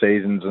over the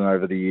seasons and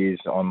over the years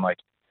on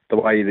the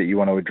way that you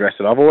want to address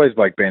it. I've always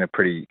been a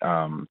pretty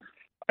have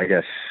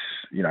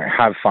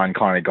fun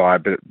kind of guy,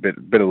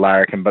 bit of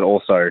larrikin, but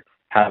also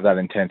have that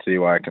intensity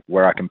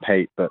where I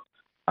compete. But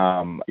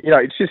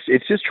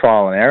it's just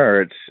trial and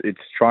error. It's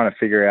trying to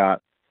figure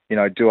out,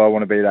 do I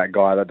want to be that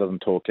guy that doesn't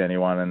talk to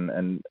anyone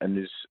and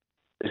is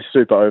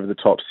super over the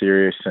top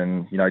serious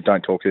and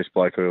don't talk to this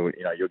bloke who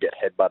you'll get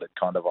headbutted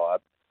kind of vibe,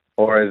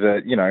 or is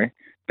it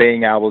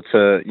being able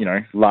to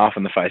laugh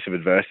in the face of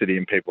adversity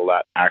and people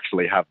that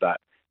actually have that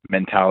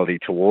mentality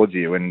towards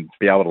you and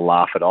be able to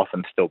laugh it off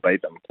and still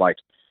beat them.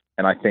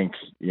 And I think,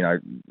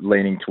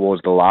 leaning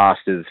towards the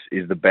last is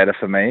the better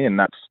for me. And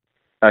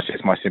that's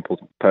just my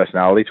simple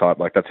personality type.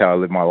 That's how I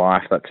live my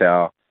life. That's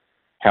how,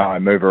 how I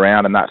move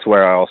around, and that's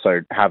where I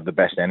also have the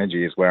best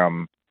energy, is where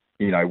I'm,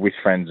 with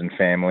friends and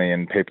family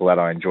and people that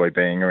I enjoy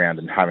being around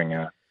and having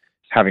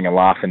a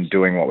laugh and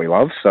doing what we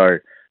love. So,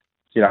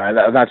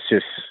 that's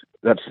just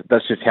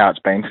how it's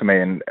been for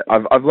me, and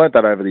I've learned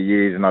that over the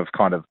years, and I've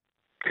kind of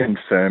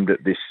confirmed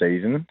it this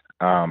season.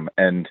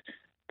 And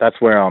that's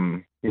where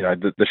I'm,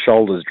 the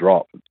shoulders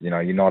drop.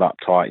 You're not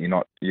uptight. You're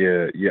not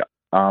your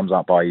arms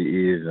up by your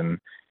ears, and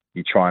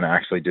you're trying to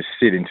actually just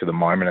sit into the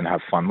moment and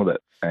have fun with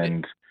it.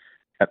 And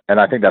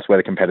I think that's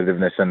where the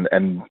competitiveness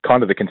and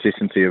kind of the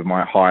consistency of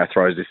my higher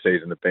throws this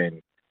season have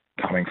been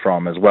coming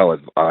from, as well as,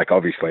 like,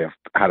 obviously I've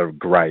had a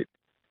great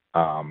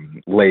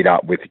lead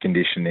up with the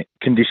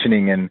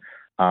conditioning and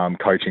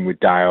coaching with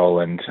Dale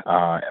and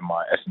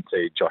my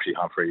S&T, Joshy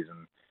Humphreys,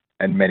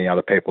 and many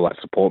other people that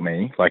support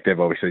me. Like, they've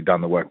obviously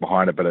done the work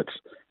behind it, but it's,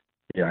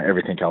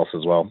 everything else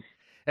as well.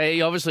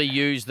 You obviously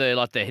use the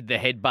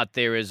headbutt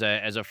there as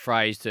a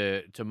phrase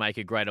to make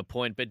a greater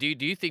point. But do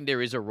you think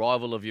there is a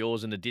rival of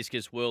yours in the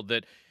discus world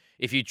that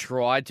if you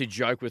tried to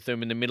joke with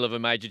them in the middle of a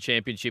major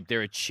championship,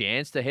 they're a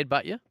chance to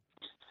headbutt you?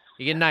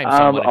 You can name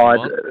someone if you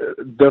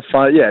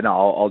want.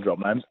 I'll drop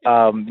names.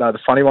 No, the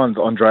funny one's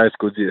Andreas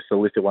Gudzius, the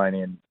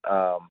Lithuanian.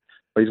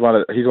 He's one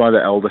of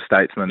the elder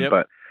statesmen, yep.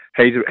 But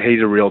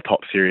he's a real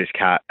top serious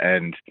cat,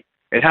 and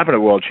it happened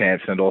at World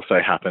Champs and it also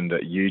happened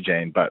at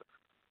Eugene. But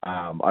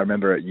I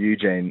remember at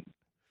Eugene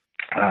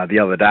the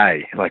other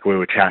day, like, we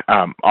were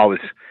chatting. I was,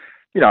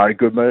 in a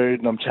good mood,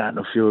 and I'm chatting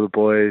to a few of the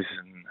boys,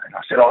 and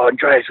I said, "Oh,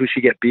 Andreas, we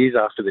should get beers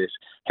after this."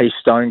 He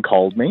stone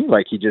cold me,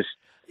 like, he just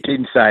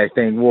didn't say a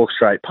thing, walked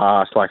straight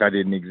past like I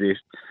didn't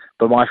exist.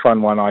 But my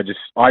fun one, I just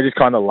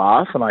kind of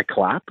laugh and I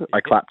clap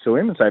to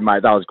him and say,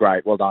 "Mate, that was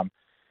great, well done."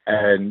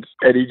 And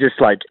he just,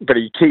 like, but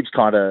he keeps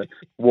kind of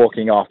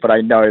walking off. But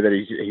I know that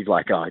he's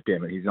like, "Oh,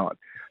 damn it, he's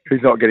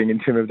not getting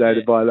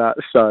intimidated by that."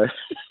 So.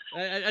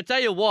 I tell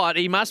you what,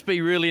 he must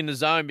be really in the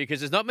zone, because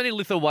there's not many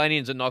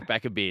Lithuanians that knock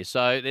back a beer.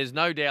 So there's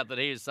no doubt that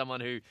he is someone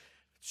who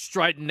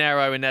straight and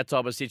narrow in that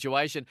type of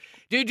situation.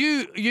 Dude,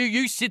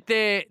 you sit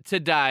there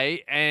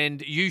today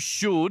and you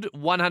should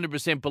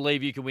 100%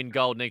 believe you can win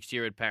gold next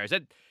year at Paris.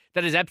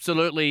 That is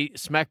absolutely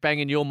smack bang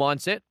in your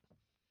mindset?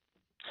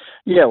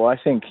 Yeah, well, I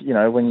think,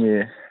 when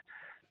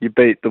you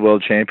beat the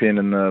world champion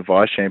and the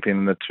vice champion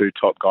and the two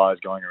top guys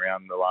going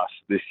around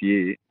this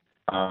year,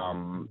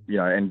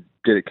 and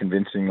did it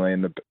convincingly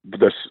in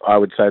I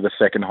would say the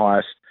second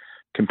highest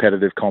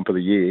competitive comp of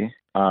the year.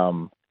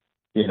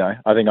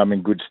 I think I'm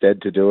in good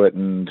stead to do it,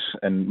 and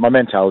my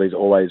mentality's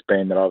always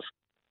been that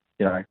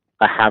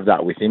I have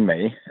that within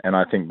me, and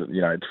I think that,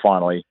 it's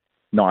finally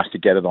nice to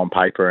get it on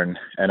paper and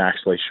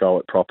actually show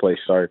it properly.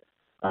 So,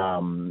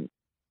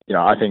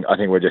 I think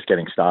we're just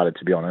getting started,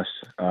 to be honest,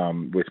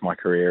 with my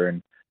career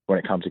and when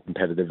it comes to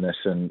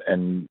competitiveness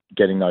and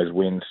getting those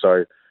wins.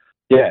 So,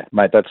 yeah,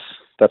 mate,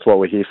 that's what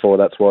we're here for.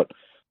 That's what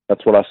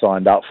I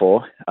signed up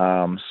for.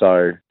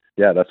 So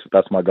yeah,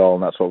 that's my goal,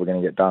 and that's what we're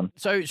going to get done.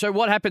 So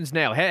what happens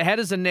now? How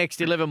does the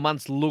next 11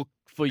 months look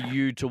for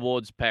you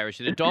towards Paris?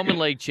 You're the Diamond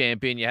League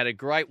champion. You had a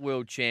great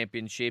World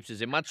Championships. Is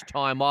there much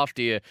time off?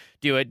 Do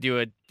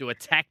you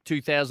attack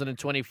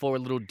 2024 a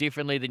little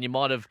differently than you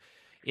might have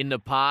in the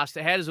past?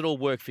 How does it all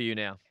work for you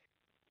now?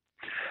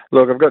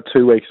 Look, I've got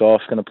 2 weeks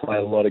off. Going to play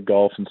a lot of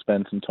golf and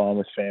spend some time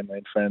with family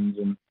and friends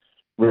and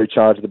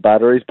recharge the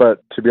batteries.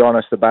 But to be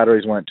honest, the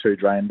batteries weren't too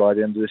drained by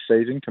the end of this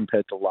season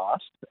compared to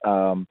last.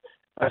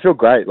 I feel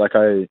great. Like,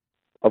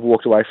 I've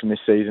walked away from this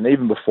season,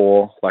 even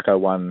before, like, I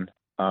won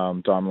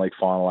Diamond League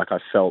final. Like, I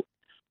felt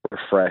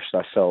refreshed.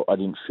 I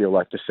didn't feel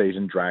like the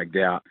season dragged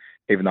out,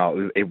 even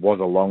though it was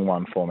a long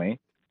one for me,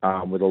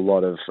 with a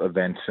lot of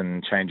events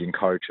and changing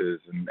coaches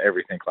and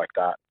everything like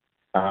that.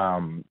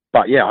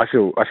 But yeah, I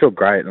feel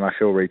great, and I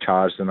feel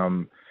recharged, and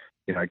I'm,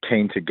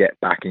 keen to get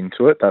back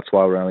into it. That's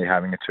why we're only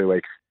having a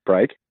 2-week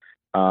break.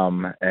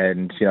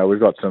 And, we've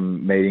got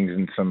some meetings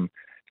and some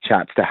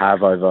chats to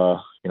have over,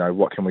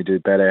 what can we do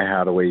better?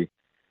 How do we,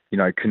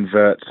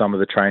 convert some of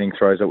the training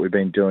throws that we've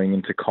been doing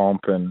into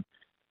comp? And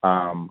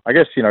I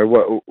guess,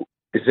 what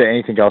is there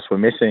anything else we're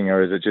missing,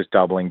 or is it just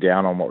doubling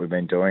down on what we've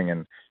been doing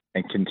and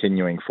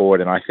continuing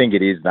forward? And I think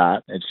it is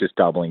that. It's just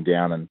doubling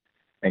down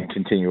and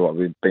continue what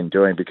we've been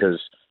doing,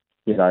 because,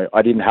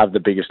 I didn't have the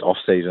biggest off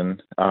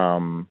season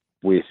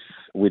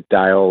with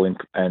Dale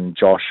and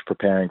Josh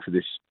preparing for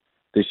this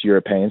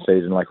European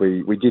season. Like,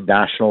 we did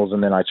nationals,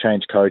 and then I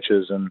changed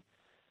coaches, and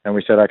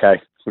we said,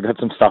 okay, we've got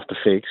some stuff to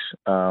fix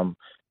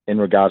in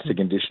regards to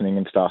conditioning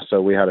and stuff.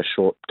 So we had a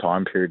short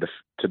time period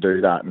to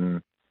do that,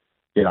 and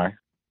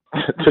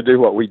to do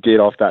what we did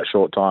off that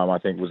short time, I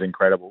think was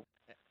incredible.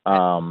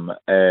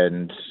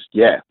 And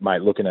yeah,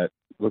 mate, looking at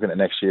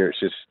next year, it's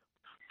just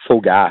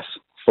full gas.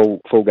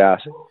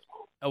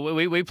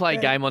 We play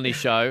a game on this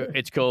show.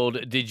 It's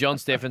called Did John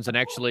Steffensen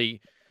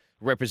Actually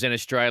represent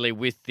Australia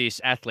with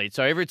this athlete.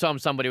 So every time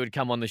somebody would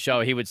come on the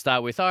show, he would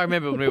start with, I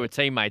remember when we were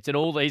teammates, and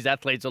all these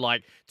athletes are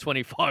like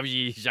 25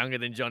 years younger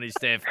than Johnny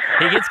Steph.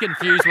 He gets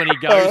confused when he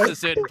goes to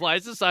certain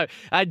places. So,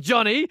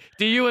 Johnny,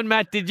 did you and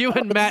Matt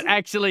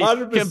actually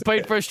 100%.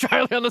 compete for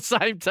Australia on the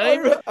same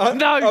team? I'm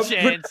chance.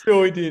 Pretty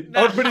sure we did.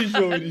 I'm pretty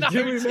sure we did. No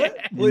Did we, Matt?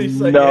 chance. Please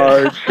say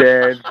No yes.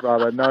 chance,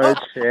 brother. No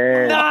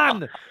chance.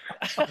 None.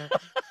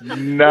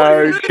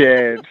 No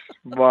chance.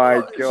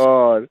 My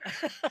God.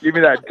 Give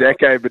me that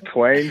decade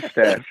between,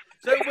 Steph.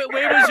 So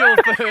where was your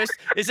first?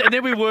 And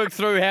then we work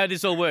through how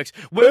this all works.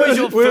 Where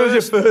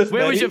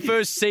was your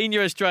first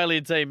senior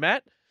Australian team,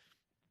 Matt?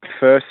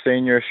 First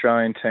senior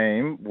Australian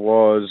team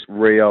was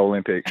Rio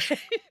Olympics.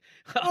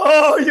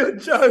 Oh, you're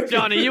joking.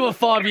 Johnny, you were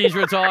 5 years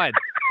retired.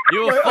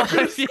 You were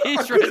 5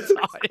 years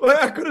retired.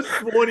 I could have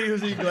sworn he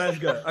was in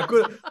Glasgow. I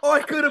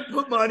could have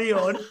put money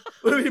on.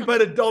 Would have been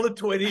paid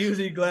 $1.20. He was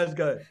in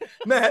Glasgow.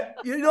 Matt,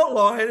 you're not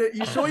lying.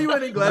 You sure you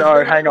went in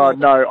Glasgow? No, hang on.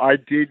 No, I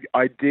did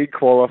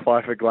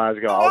qualify for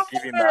Glasgow. I'll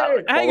give him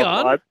that. I Hang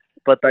on.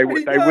 But they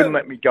wouldn't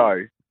let me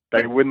go.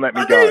 They wouldn't let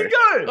me go. There you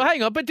go. Well,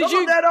 hang on, but I'm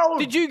not that old.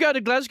 did you go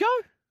to Glasgow?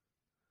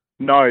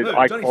 No, No,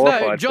 I Johnny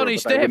qualified. No, Johnny for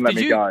it, but they Steph, wouldn't let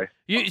did me you? go.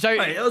 Mate,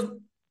 that was,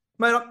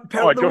 mate, Oh,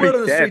 the Johnny word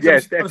on the Steph. streets. Yeah,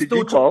 I'm Steph, did still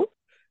you qual?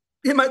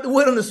 Yeah, mate, the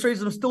word on the streets,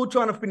 I'm still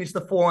trying to finish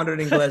the 400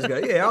 in Glasgow.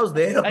 Yeah, I was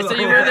there. So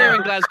you were there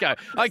in Glasgow.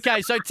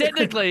 Okay, so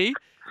technically,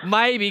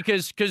 maybe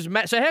because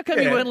Matt. So how come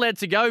you Yeah. weren't allowed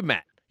to go,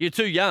 Matt? You're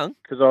too young.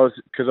 Because I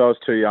was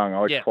too young.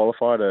 I Yeah.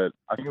 qualified at,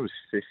 I think it was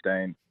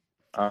 15.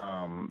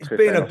 He's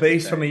been a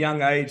beast from a 15.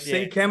 young age.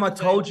 See, Yeah. Cam, I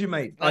told you,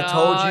 mate. I No,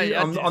 told you.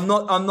 I I'm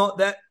not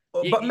that.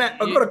 But Matt,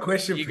 I've got a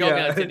question You for got you.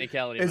 me on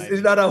technicality, It's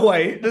mate. no,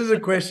 wait. This is a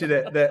question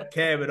that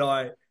Cam and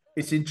I.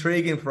 It's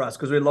intriguing for us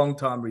because we're long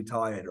time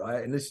retired,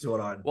 right? And this is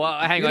what I. Well,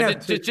 hang You on, don't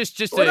have to- just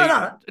Well, to,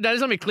 no.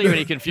 there's not be clear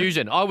any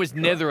confusion. I was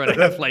never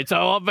an athlete,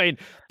 so I've been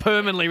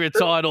permanently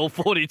retired all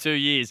 42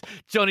 years.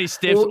 Johnny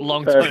Steph's Well,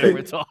 long-term perfect.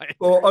 retired.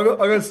 Well,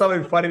 I got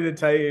something funny to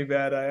tell you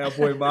about our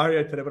boy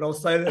Mario today, but I'll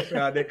say that for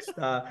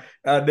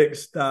our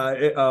next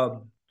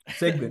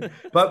segment.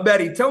 But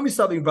Matty, tell me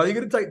something, brother. You're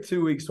going to take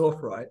 2 weeks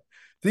off, right?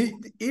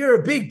 You're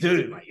a big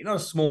dude, mate. You're not a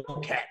small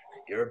cat.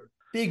 Mate. You're a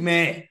big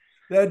man.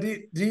 Now, do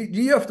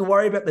you have to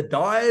worry about the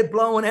diet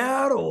blowing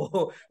out, or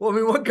well, I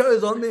mean, what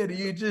goes on there? Do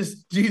you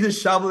just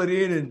shovel it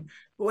in, and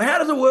well, how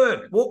does it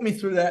work? Walk me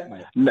through that,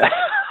 mate.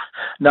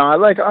 No,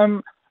 like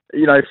I'm,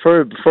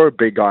 for a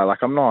big guy,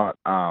 like I'm not,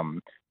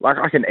 like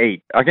I can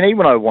eat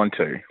when I want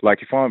to.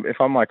 Like if I'm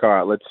like, all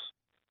right,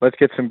 let's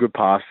get some good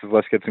pastas,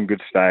 let's get some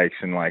good steaks,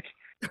 and like,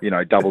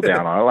 double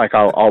down on it. Like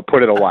I'll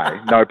put it away,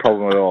 no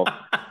problem at all.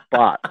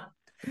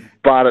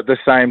 But at the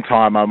same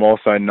time, I'm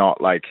also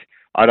not like,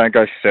 I don't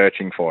go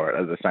searching for it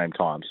at the same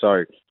time.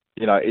 So,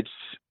 it's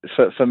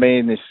for me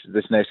in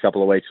this next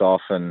couple of weeks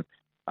off and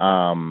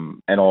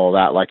all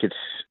that, like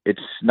it's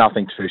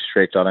nothing too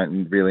strict. I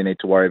don't really need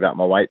to worry about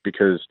my weight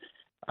because,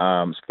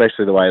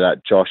 especially the way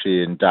that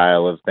Joshy and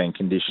Dale have been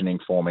conditioning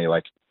for me,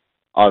 like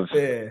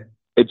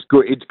it's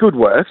good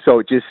work.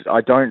 So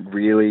I don't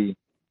really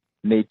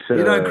need to.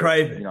 You don't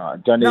crave it.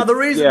 The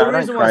reason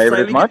why I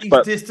say we get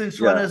these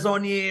distance runners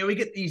on here, we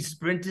get these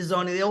sprinters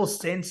on here, they're all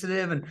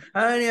sensitive, and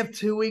I only have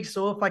 2 weeks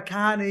off, I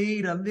can't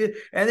eat them.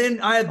 And then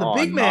I have the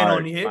big man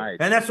on here, mate.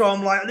 And that's why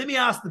I'm like, let me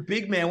ask the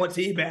big man what's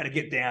he about to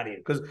get down here,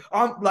 because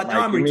I'm like, mate,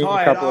 I'm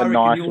retired. A couple of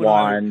nice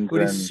wines.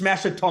 We'll just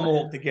smash a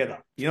tomahawk together.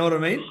 You know what I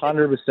mean?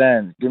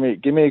 100%.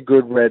 Give me a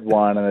good red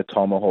wine and a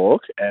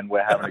tomahawk, and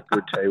we're having a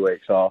good 2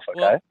 weeks off.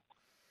 Okay. Well,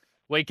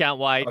 we can't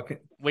wait. Okay.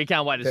 We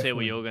can't wait to see what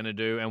Definitely. you're going to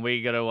do, and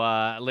we're going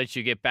to let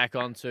you get back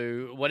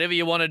onto whatever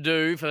you want to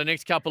do for the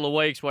next couple of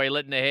weeks while you're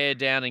letting the hair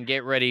down and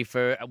get ready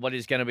for what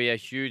is going to be a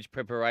huge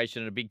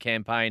preparation and a big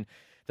campaign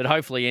that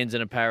hopefully ends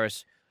in a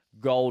Paris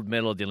gold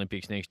medal at the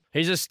Olympics next.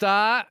 He's a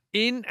star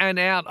in and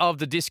out of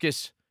the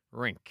discus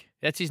rink.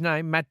 That's his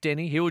name, Matt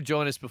Denny. He will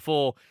join us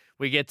before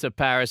we get to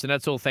Paris, and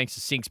that's all thanks to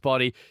Sinks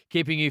Body,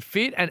 keeping you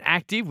fit and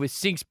active with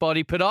Sinks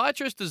Body.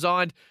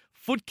 Podiatrist-designed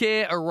foot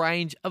care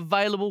range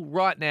available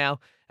right now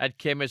at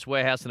Chemist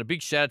Warehouse. And a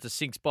big shout out to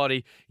Sinks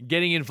Body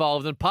getting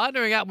involved and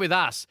partnering up with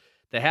us,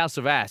 the House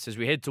of Ass, as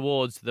we head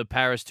towards the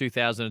Paris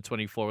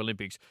 2024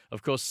 Olympics.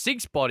 Of course,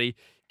 Sinks Body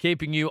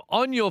keeping you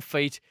on your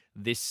feet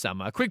this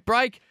summer. A quick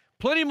break,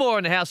 plenty more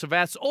in the House of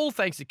Ass, all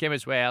thanks to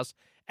Chemist Warehouse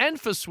and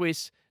for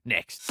Swiss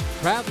next.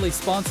 Proudly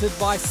sponsored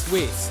by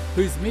Swiss,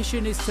 whose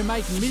mission is to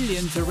make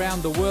millions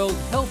around the world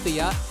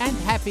healthier and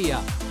happier.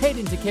 Head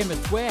into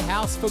Chemist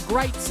Warehouse for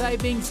great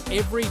savings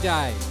every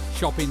day.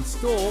 Shop in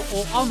store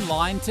or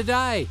online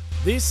today.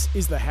 This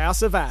is the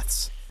House of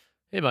Aths.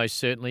 It most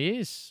certainly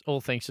is.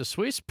 All thanks to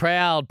Swiss,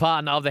 proud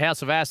partner of the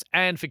House of Ass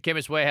and for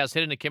Chemist Warehouse.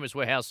 Head into Chemist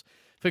Warehouse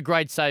for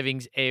great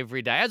savings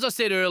every day. As I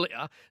said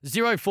earlier,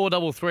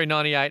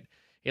 043398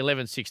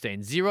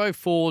 1116.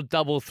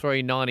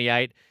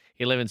 043398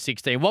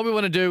 1116. What we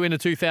want to do in the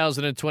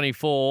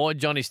 2024,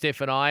 Johnny,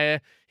 Steph and I,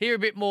 hear a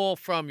bit more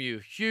from you.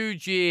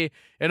 Huge year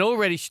and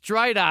already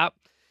straight up,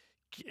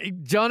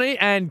 Johnny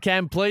and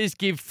Cam, please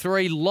give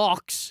 3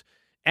 locks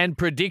and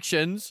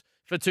predictions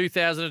for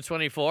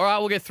 2024. All right,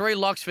 we'll get 3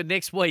 locks for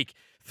next week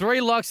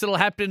 3 locks that'll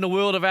happen in the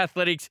world of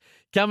athletics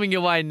coming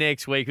your way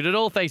next week. We did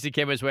all thanks to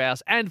Chemist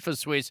Warehouse and for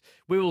Swiss.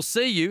 We will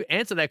see you,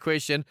 answer that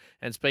question,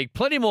 and speak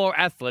plenty more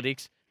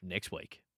athletics next week.